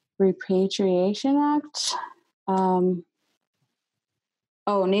Repatriation Act.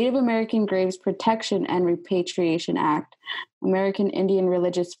 Native American Graves Protection and Repatriation Act. American Indian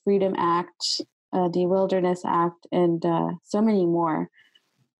Religious Freedom Act, the Wilderness Act, and so many more.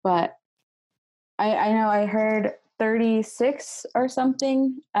 But I know I heard 36 or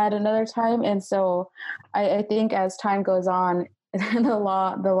something at another time. And so I think as time goes on, the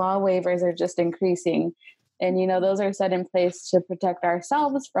law waivers are just increasing. And, those are set in place to protect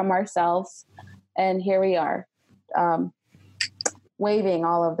ourselves from ourselves. And here we are, waiving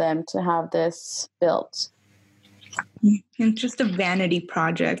all of them to have this built. It's just a vanity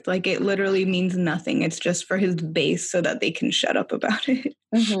project. Like, it literally means nothing. It's just for his base so that they can shut up about it.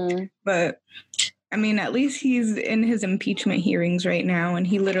 Mm-hmm. But I mean, at least he's in his impeachment hearings right now, and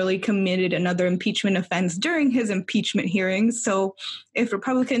he literally committed another impeachment offense during his impeachment hearings. So if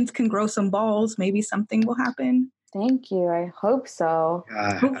Republicans can grow some balls, maybe something will happen. Thank you. I hope so.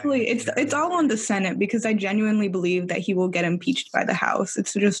 Hopefully, it's all on the Senate, because I genuinely believe that he will get impeached by the House.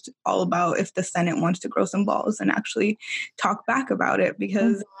 It's just all about if the Senate wants to grow some balls and actually talk back about it,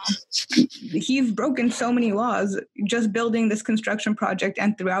 because he's broken so many laws just building this construction project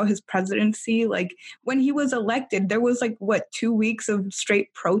and throughout his presidency. Like, when he was elected, there was 2 weeks of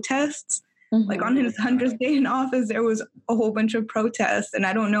straight protests. Mm-hmm. Like, on his 100th day in office, there was a whole bunch of protests. And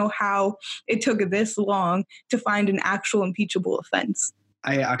I don't know how it took this long to find an actual impeachable offense.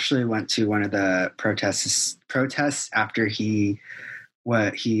 I actually went to one of the protests after he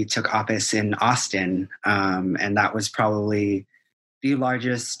took office in Austin. And that was probably the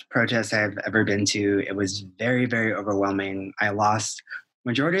largest protest I've ever been to. It was very, very overwhelming. I lost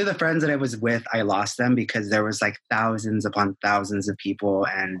majority of the friends that I was with. I lost them because there was thousands upon thousands of people,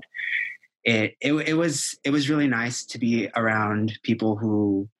 and it was really nice to be around people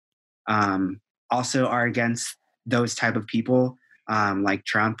who also are against those type of people, like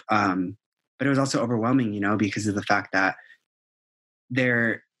Trump. But it was also overwhelming, because of the fact that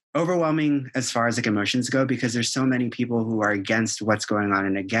they're overwhelming as far as emotions go, because there's so many people who are against what's going on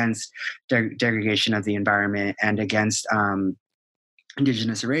and against degradation of the environment and against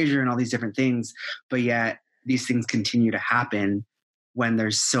indigenous erasure and all these different things. But yet these things continue to happen when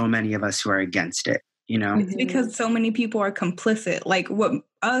there's so many of us who are against it, It's because so many people are complicit. Like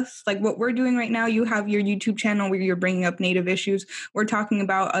what we're doing right now, you have your YouTube channel where you're bringing up Native issues. We're talking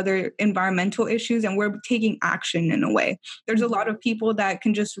about other environmental issues, and we're taking action in a way. There's a lot of people that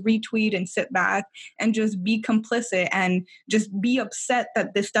can just retweet and sit back and just be complicit and just be upset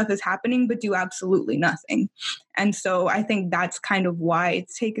that this stuff is happening, but do absolutely nothing. And so I think that's kind of why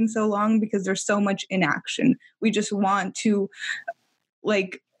it's taken so long, because there's so much inaction. We just want to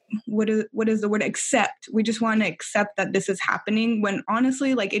what is the word? Accept. We just want to accept that this is happening, when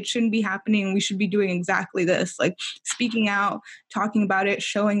honestly, it shouldn't be happening. We should be doing exactly this, speaking out, talking about it,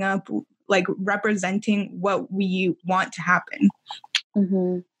 showing up, representing what we want to happen.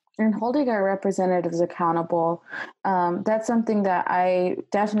 Mm-hmm. And holding our representatives accountable. That's something that I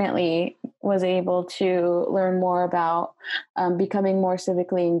definitely was able to learn more about, becoming more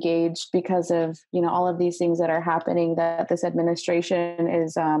civically engaged because of, all of these things that are happening that this administration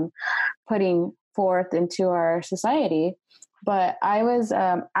is putting forth into our society. But I was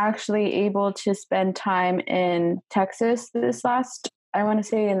actually able to spend time in Texas this last, I want to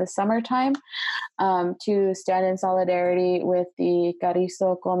say in the summertime, to stand in solidarity with the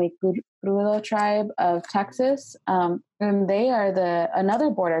Carrizo Comecrudo tribe of Texas. And they are another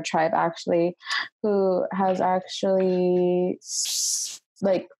border tribe, actually, who has actually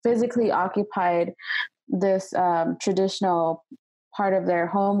physically occupied this traditional part of their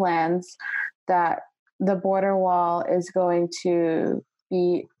homelands that the border wall is going to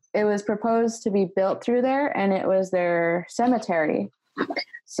be. It was proposed to be built through there, and it was their cemetery.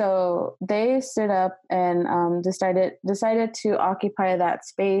 So they stood up and decided to occupy that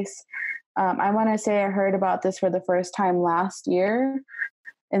space. I want to say I heard about this for the first time last year.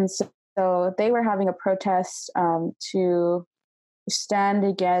 And so they were having a protest to stand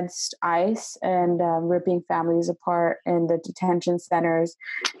against ICE and ripping families apart in the detention centers.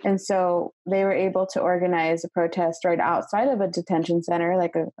 And so they were able to organize a protest right outside of a detention center,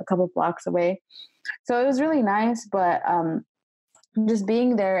 a couple blocks away. So it was really nice, but just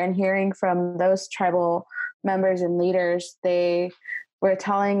being there and hearing from those tribal members and leaders, they were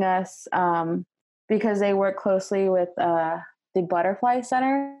telling us, because they work closely with the Butterfly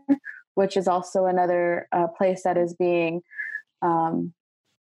Center, which is also another place that is being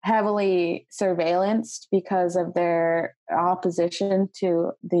heavily surveillanced because of their opposition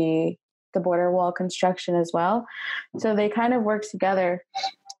to the border wall construction as well. So they kind of work together.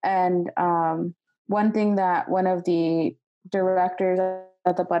 And one thing that one of the directors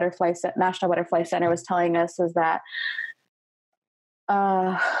at the National Butterfly Center was telling us was that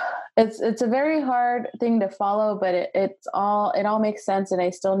it's a very hard thing to follow, but it all makes sense, and I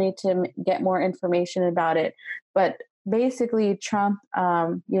still need to get more information about it. But basically, Trump,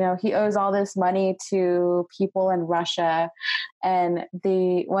 he owes all this money to people in Russia, and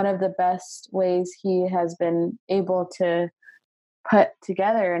one of the best ways he has been able to put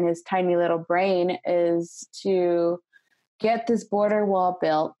together in his tiny little brain is to get this border wall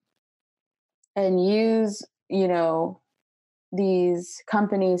built and use, these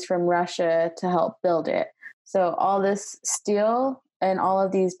companies from Russia to help build it. So all this steel and all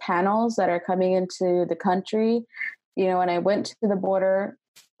of these panels that are coming into the country, when I went to the border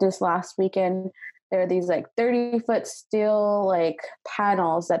this last weekend, there are these like 30-foot steel like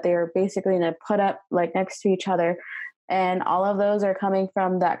panels that they are basically going to put up like next to each other. And all of those are coming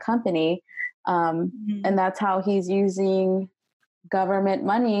from that company. And that's how he's using government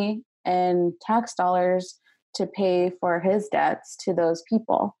money and tax dollars to pay for his debts to those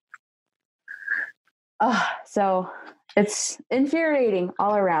people. So it's infuriating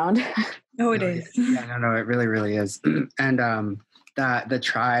all around. No, it is. Yeah, no, it really, really is. And the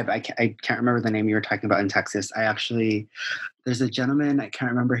tribe, I can't remember the name you were talking about in Texas. There's a gentleman, I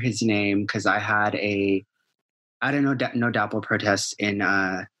can't remember his name, because I had a No DAPL protest in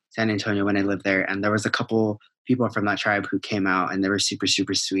San Antonio when I lived there, and there was a couple people from that tribe who came out, and they were super,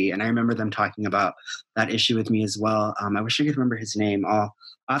 super sweet. And I remember them talking about that issue with me as well. I wish I could remember his name. I'll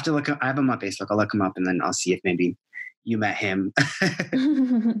have to look up. I have him on Facebook. I'll look him up, and then I'll see if maybe you met him.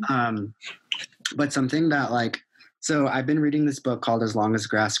 But something that so I've been reading this book called As Long as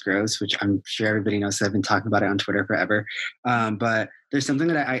Grass Grows, which I'm sure everybody knows. So I've been talking about it on Twitter forever. But there's something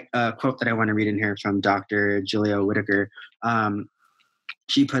that a quote that I want to read in here from Dr. Julia Whitaker.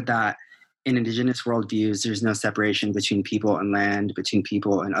 She put that in indigenous worldviews, there's no separation between people and land, between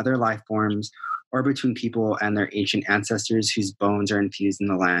people and other life forms, or between people and their ancient ancestors whose bones are infused in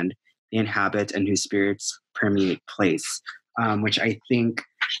the land they inhabit and whose spirits permeate place. Which I think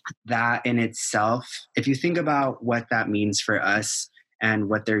that in itself, if you think about what that means for us and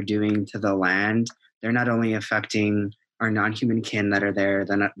what they're doing to the land, they're not only affecting our non-human kin that are there,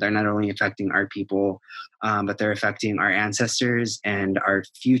 they're not only affecting our people, but they're affecting our ancestors and our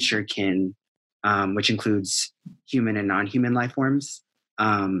future kin, which includes human and non-human life forms.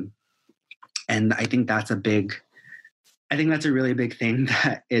 And I think that's a really big thing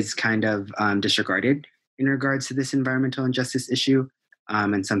that is kind of disregarded in regards to this environmental injustice issue,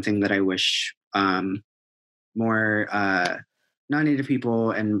 and something that I wish more non-Native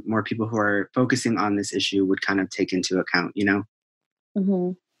people and more people who are focusing on this issue would kind of take into account,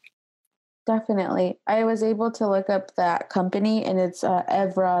 Mm-hmm. Definitely. I was able to look up that company, and it's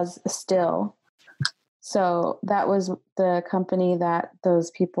Evraz Still. So that was the company that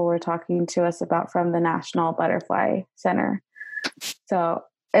those people were talking to us about from the National Butterfly Center. So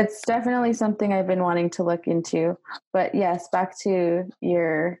it's definitely something I've been wanting to look into. But yes, back to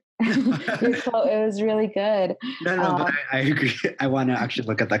your quote. It was really good. No, but I agree. I want to actually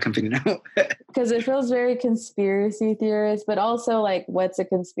look at that company now. Because it feels very conspiracy theorist, but also what's a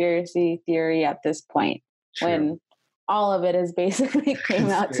conspiracy theory at this point? True. When all of it is basically came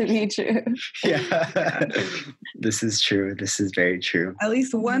out to be true. Yeah. This is true. This is very true. At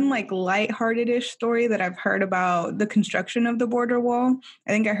least one lighthearted-ish story that I've heard about the construction of the border wall,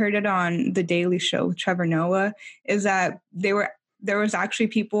 I think I heard it on The Daily Show with Trevor Noah, is that there was actually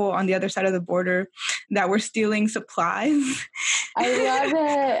people on the other side of the border that were stealing supplies. I love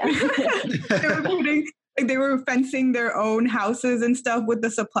it. They were fencing their own houses and stuff with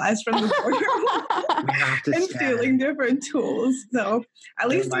the supplies from the border and stealing different tools. So at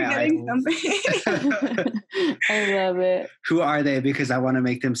least they're getting something. I love it. Who are they? Because I want to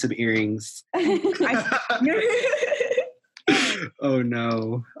make them some earrings. Oh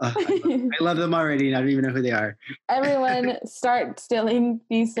no. I love them already. I don't even know who they are. Everyone start stealing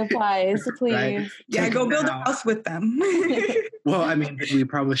these supplies, please. Right? Yeah, go build a house with them. Well, I mean, we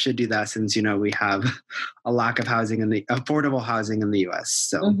probably should do that since, we have a lack of affordable housing in the US.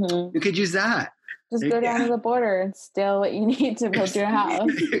 So you could use that. Just go down to the border and steal what you need to build your house.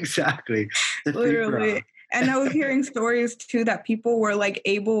 Exactly. Literally. And I was hearing stories too that people were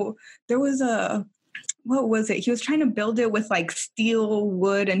there was what was it? He was trying to build it with steel,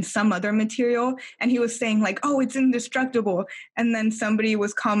 wood, and some other material. And he was saying oh, it's indestructible. And then somebody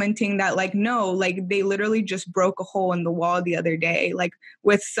was commenting that no, they literally just broke a hole in the wall the other day,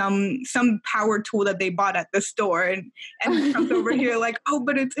 with some power tool that they bought at the store. And Trump's over here oh,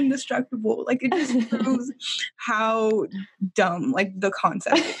 but it's indestructible. It just proves how dumb, the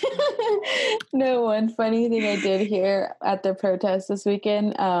concept. No, one funny thing I did hear at the protest this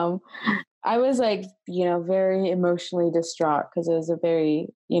weekend, I was like, very emotionally distraught because it was a very,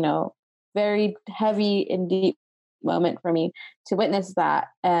 very heavy and deep moment for me to witness that.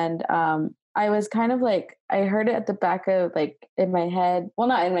 And I was kind of like, I heard it at the back of like in my head. Well,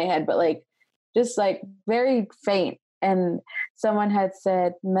 not in my head, but like just like very faint. And someone had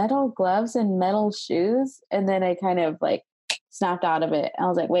said metal gloves and metal shoes. And then I kind of like snapped out of it. And I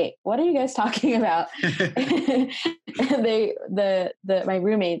was like, wait, what are you guys talking about? And my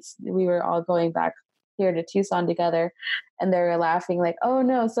roommates, we were all going back here to Tucson together, and they were laughing like, oh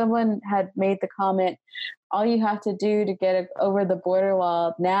no, someone had made the comment, all you have to do to get over the border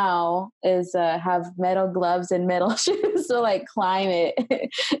wall now is have metal gloves and metal shoes. So like climb it.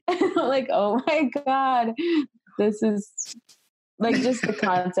 And I'm like, oh my God, this is like just the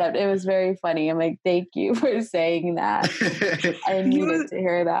concept. It was very funny. I'm like, thank you for saying that. I needed to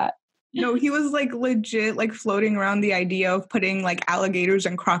hear that. No, he was like legit like floating around the idea of putting like alligators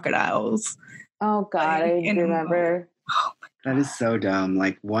and crocodiles. Oh God, I remember. That is so dumb.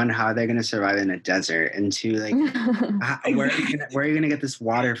 Like, one, how are they going to survive in a desert? And two, like, where are you gonna get this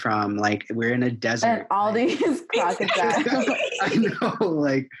water from? Like, we're in a desert. And all these crocodiles. I know,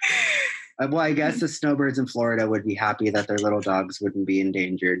 like, well, I guess the snowbirds in Florida would be happy that their little dogs wouldn't be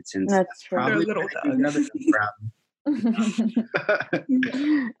endangered, since that's probably their little dogs.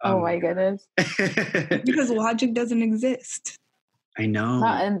 Oh my goodness. Because logic doesn't exist. I know.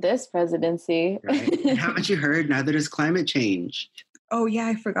 Not in this presidency. Right? And haven't you heard? Neither does climate change. Oh yeah,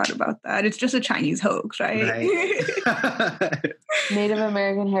 I forgot about that. It's just a Chinese hoax, right? Native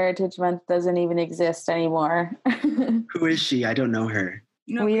American Heritage Month doesn't even exist anymore. Who is she? I don't know her.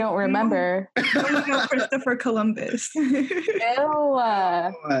 No, we don't remember. No, Christopher Columbus. Ew.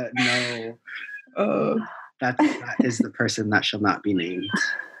 No. Oh. That is the person that shall not be named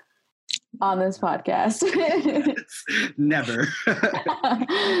on this podcast. Never.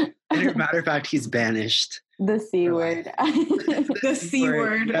 As a matter of fact, he's banished. The C word. The C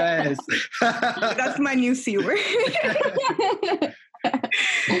word. Yes. That's my new C word.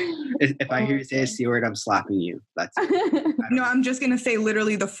 If I hear you say a C word, I'm slapping you. That's it. No, I'm just going to say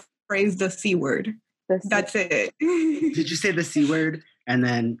literally the phrase, the C word. That's it. Did you say the C word? And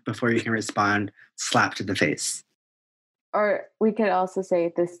then before you can respond, slap to the face. Or we could also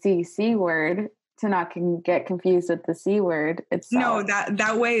say the C word to not get confused with the C word itself. No,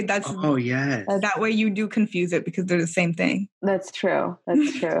 that way that's... Oh, yes. That way you do confuse it because they're the same thing. That's true.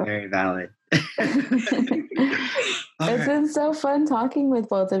 That's true. Very valid. It's been so fun talking with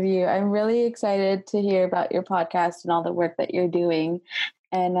both of you. I'm really excited to hear about your podcast and all the work that you're doing.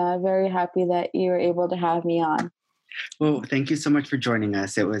 And very happy that you were able to have me on. Well, thank you so much for joining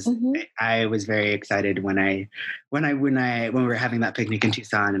us. It was I was very excited when we were having that picnic in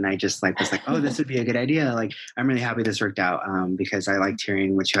Tucson, and I just was like, oh, this would be a good idea. Like, I'm really happy this worked out because I liked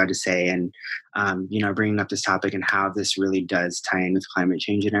hearing what you had to say, and bringing up this topic and how this really does tie in with climate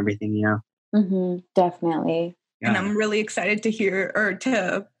change and everything. Definitely. Yeah. And I'm really excited to hear or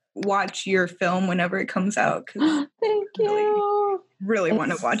to watch your film whenever it comes out. Thank you. Really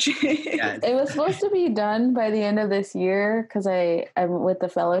want to watch it. Yes. It was supposed to be done by the end of this year because I'm with the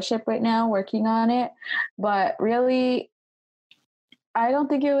fellowship right now working on it. But really, I don't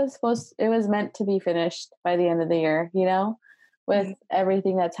think it was meant to be finished by the end of the year, with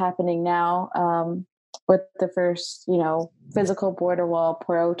everything that's happening now, with the first, physical border wall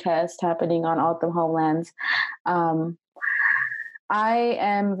protest happening on Altum Homelands. I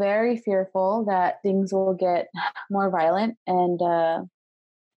am very fearful that things will get more violent and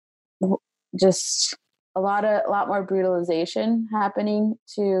just a lot more brutalization happening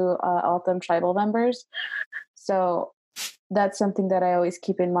to Altum tribal members. So that's something that I always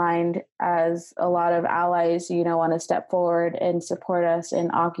keep in mind as a lot of allies, want to step forward and support us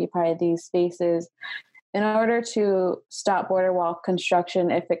and occupy these spaces in order to stop border wall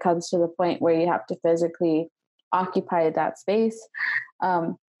construction if it comes to the point where you have to physically occupy that space.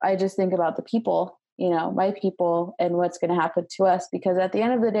 I just think about the people, my people, and what's going to happen to us, because at the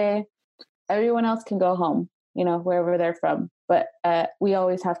end of the day, everyone else can go home, wherever they're from, but we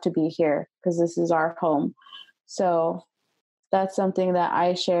always have to be here because this is our home. So that's something that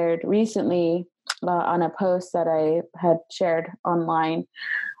I shared recently on a post that I had shared online.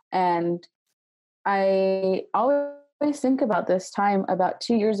 And I always think about this time about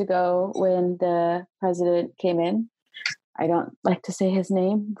 2 years ago when the president came in. I don't like to say his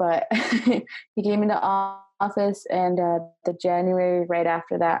name, but he came into office, and the January right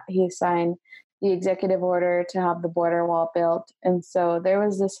after that, he signed the executive order to have the border wall built. And so there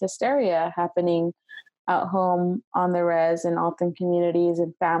was this hysteria happening at home on the res and Altum communities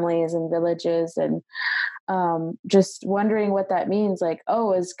and families and villages. And just wondering what that means. Like,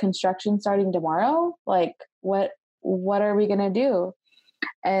 oh, is construction starting tomorrow? Like, what are we going to do?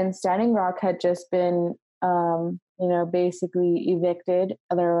 And Standing Rock had just been, basically evicted.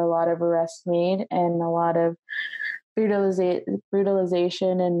 There were a lot of arrests made and a lot of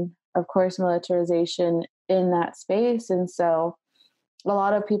brutalization and, of course, militarization in that space. And so a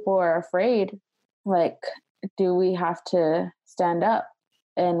lot of people are afraid, like, do we have to stand up?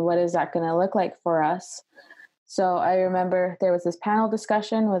 And what is that going to look like for us? So I remember there was this panel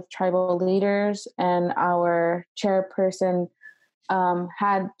discussion with tribal leaders, and our chairperson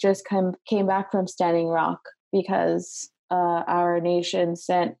had just came back from Standing Rock because our nation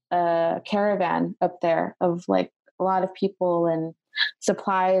sent a caravan up there of like a lot of people and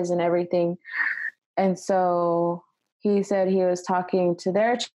supplies and everything. And so he said he was talking to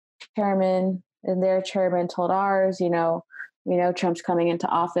their chairman, and their chairman told ours, Trump's coming into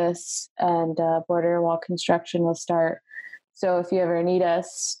office and border wall construction will start. So if you ever need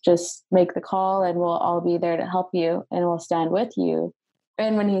us, just make the call and we'll all be there to help you and we'll stand with you.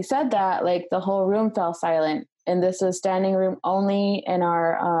 And when he said that, like the whole room fell silent. And this was standing room only in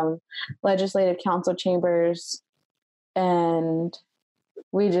our legislative council chambers. And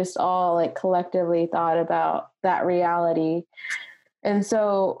we just all like collectively thought about that reality. And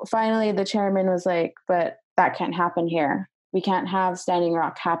so finally the chairman was like, but that can't happen here. We can't have Standing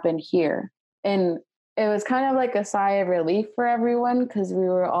Rock happen here. And it was kind of like a sigh of relief for everyone because we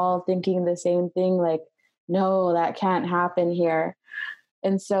were all thinking the same thing, like, no, that can't happen here.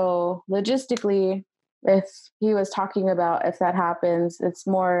 And so logistically, if he was talking about if that happens, it's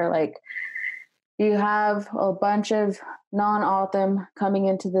more like you have a bunch of non-O'odham coming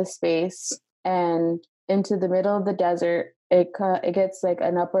into this space and into the middle of the desert. It gets like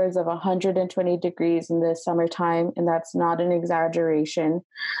an upwards of 120 degrees in the summertime, and that's not an exaggeration.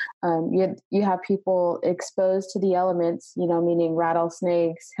 You have people exposed to the elements, meaning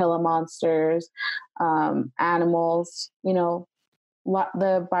rattlesnakes, Gila monsters, animals, the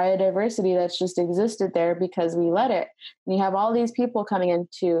biodiversity that's just existed there because we let it. And you have all these people coming in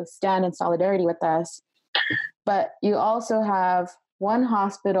to stand in solidarity with us. But you also have one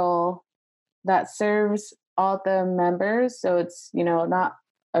hospital that serves all the members. So it's, not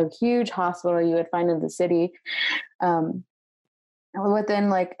a huge hospital you would find in the city. Within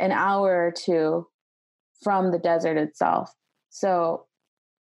like an hour or two from the desert itself. So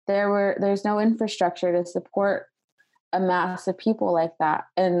there's no infrastructure to support a mass of people like that.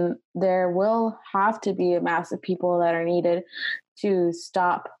 And there will have to be a mass of people that are needed to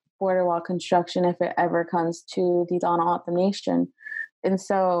stop border wall construction if it ever comes to the O'odham Nation. And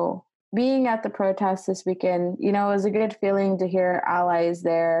so being at the protest this weekend, it was a good feeling to hear allies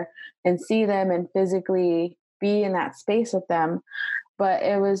there and see them and physically be in that space with them. But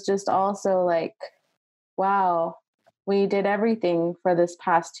it was just also like, wow, we did everything for this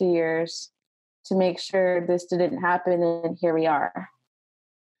past 2 years to make sure this didn't happen, and here we are.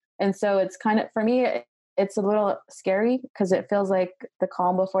 And so it's kind of, for me, it's a little scary because it feels like the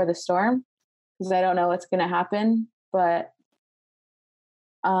calm before the storm, because I don't know what's going to happen. But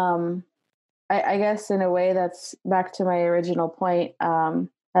I guess in a way that's back to my original point.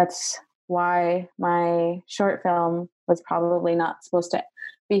 That's why my short film was probably not supposed to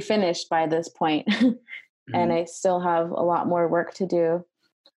be finished by this point. Mm-hmm. And I still have a lot more work to do,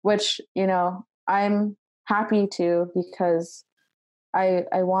 which, I'm happy to, because I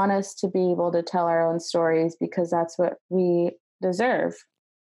want us to be able to tell our own stories, because that's what we deserve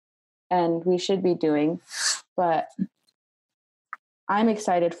and we should be doing. But I'm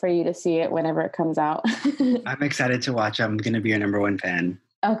excited for you to see it whenever it comes out. I'm excited to watch. I'm going to be your number one fan.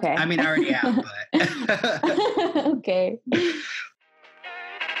 Okay. I mean, I already am, but. Okay. I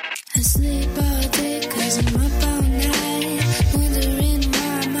sleep all day 'cause I'm up all night, wondering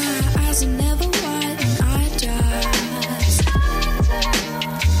why my eyes are never wide when I drive.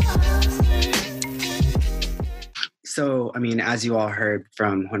 So, I mean, as you all heard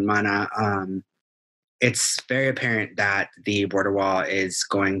from Honmana, it's very apparent that the border wall is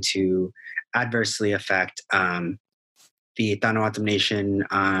going to adversely affect the Tano O'odham Nation,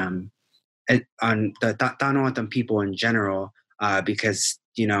 on the Tano O'odham people in general, because,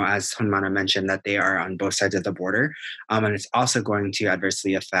 as Honmana mentioned, that they are on both sides of the border. And it's also going to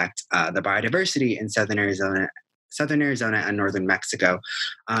adversely affect the biodiversity in Southern Arizona and Northern Mexico.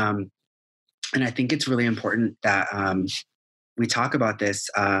 And I think it's really important that we talk about this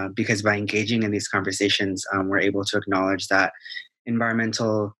because by engaging in these conversations, we're able to acknowledge that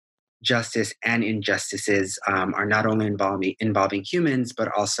environmental justice and injustices are not only involving humans, but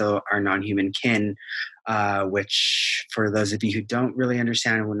also our non-human kin, which for those of you who don't really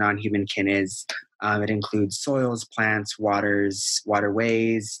understand what non-human kin is, It includes soils, plants, waters,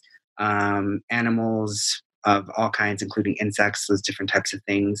 waterways, animals of all kinds, including insects, those different types of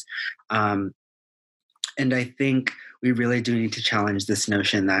things. And I think we really do need to challenge this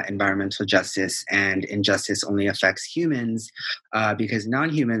notion that environmental justice and injustice only affects humans, because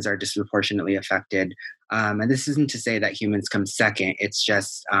non-humans are disproportionately affected. And this isn't to say that humans come second. It's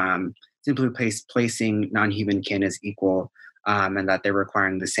just simply placing non-human kin as equal, and that they're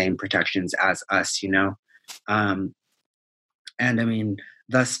requiring the same protections as us, And I mean,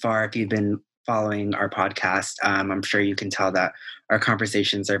 thus far, if you've been following our podcast, I'm sure you can tell that our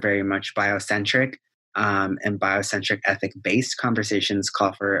conversations are very much biocentric. And biocentric ethic-based conversations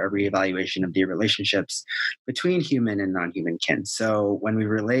call for a reevaluation of the relationships between human and non-human kin. So when we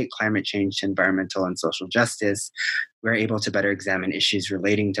relate climate change to environmental and social justice, we're able to better examine issues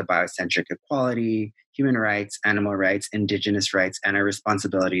relating to biocentric equality, human rights, animal rights, indigenous rights, and our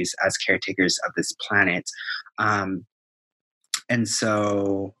responsibilities as caretakers of this planet. And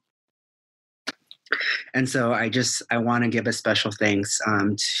so I want to give a special thanks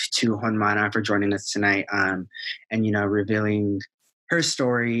to Juanmana for joining us tonight, and revealing her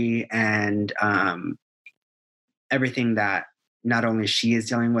story and everything that not only she is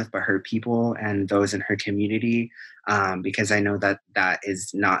dealing with, but her people and those in her community, because I know that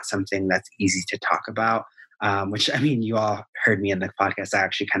is not something that's easy to talk about. Which, I mean, you all heard me in the podcast. I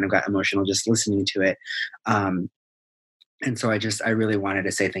actually kind of got emotional just listening to it, and so I really wanted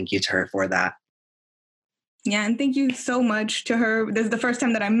to say thank you to her for that. Yeah, and thank you so much to her. This is the first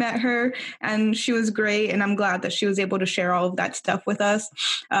time that I met her, and she was great, and I'm glad that she was able to share all of that stuff with us.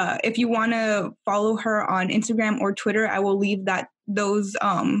 If you want to follow her on Instagram or Twitter, I will leave I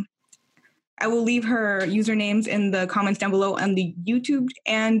will leave her usernames in the comments down below on the YouTube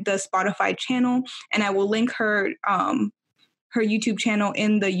and the Spotify channel, and I will link her YouTube channel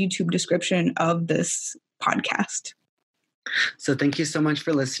in the YouTube description of this podcast. So thank you so much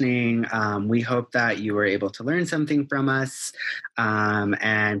for listening. We hope that you were able to learn something from us.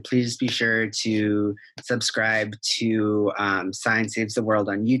 And please be sure to subscribe to Science Saves the World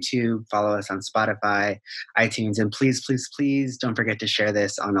on YouTube, follow us on Spotify, iTunes, and please, please, please don't forget to share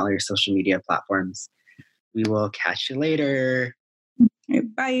this on all your social media platforms. We will catch you later.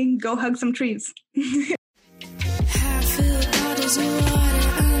 Bye. Go hug some trees. I feel bottles of water.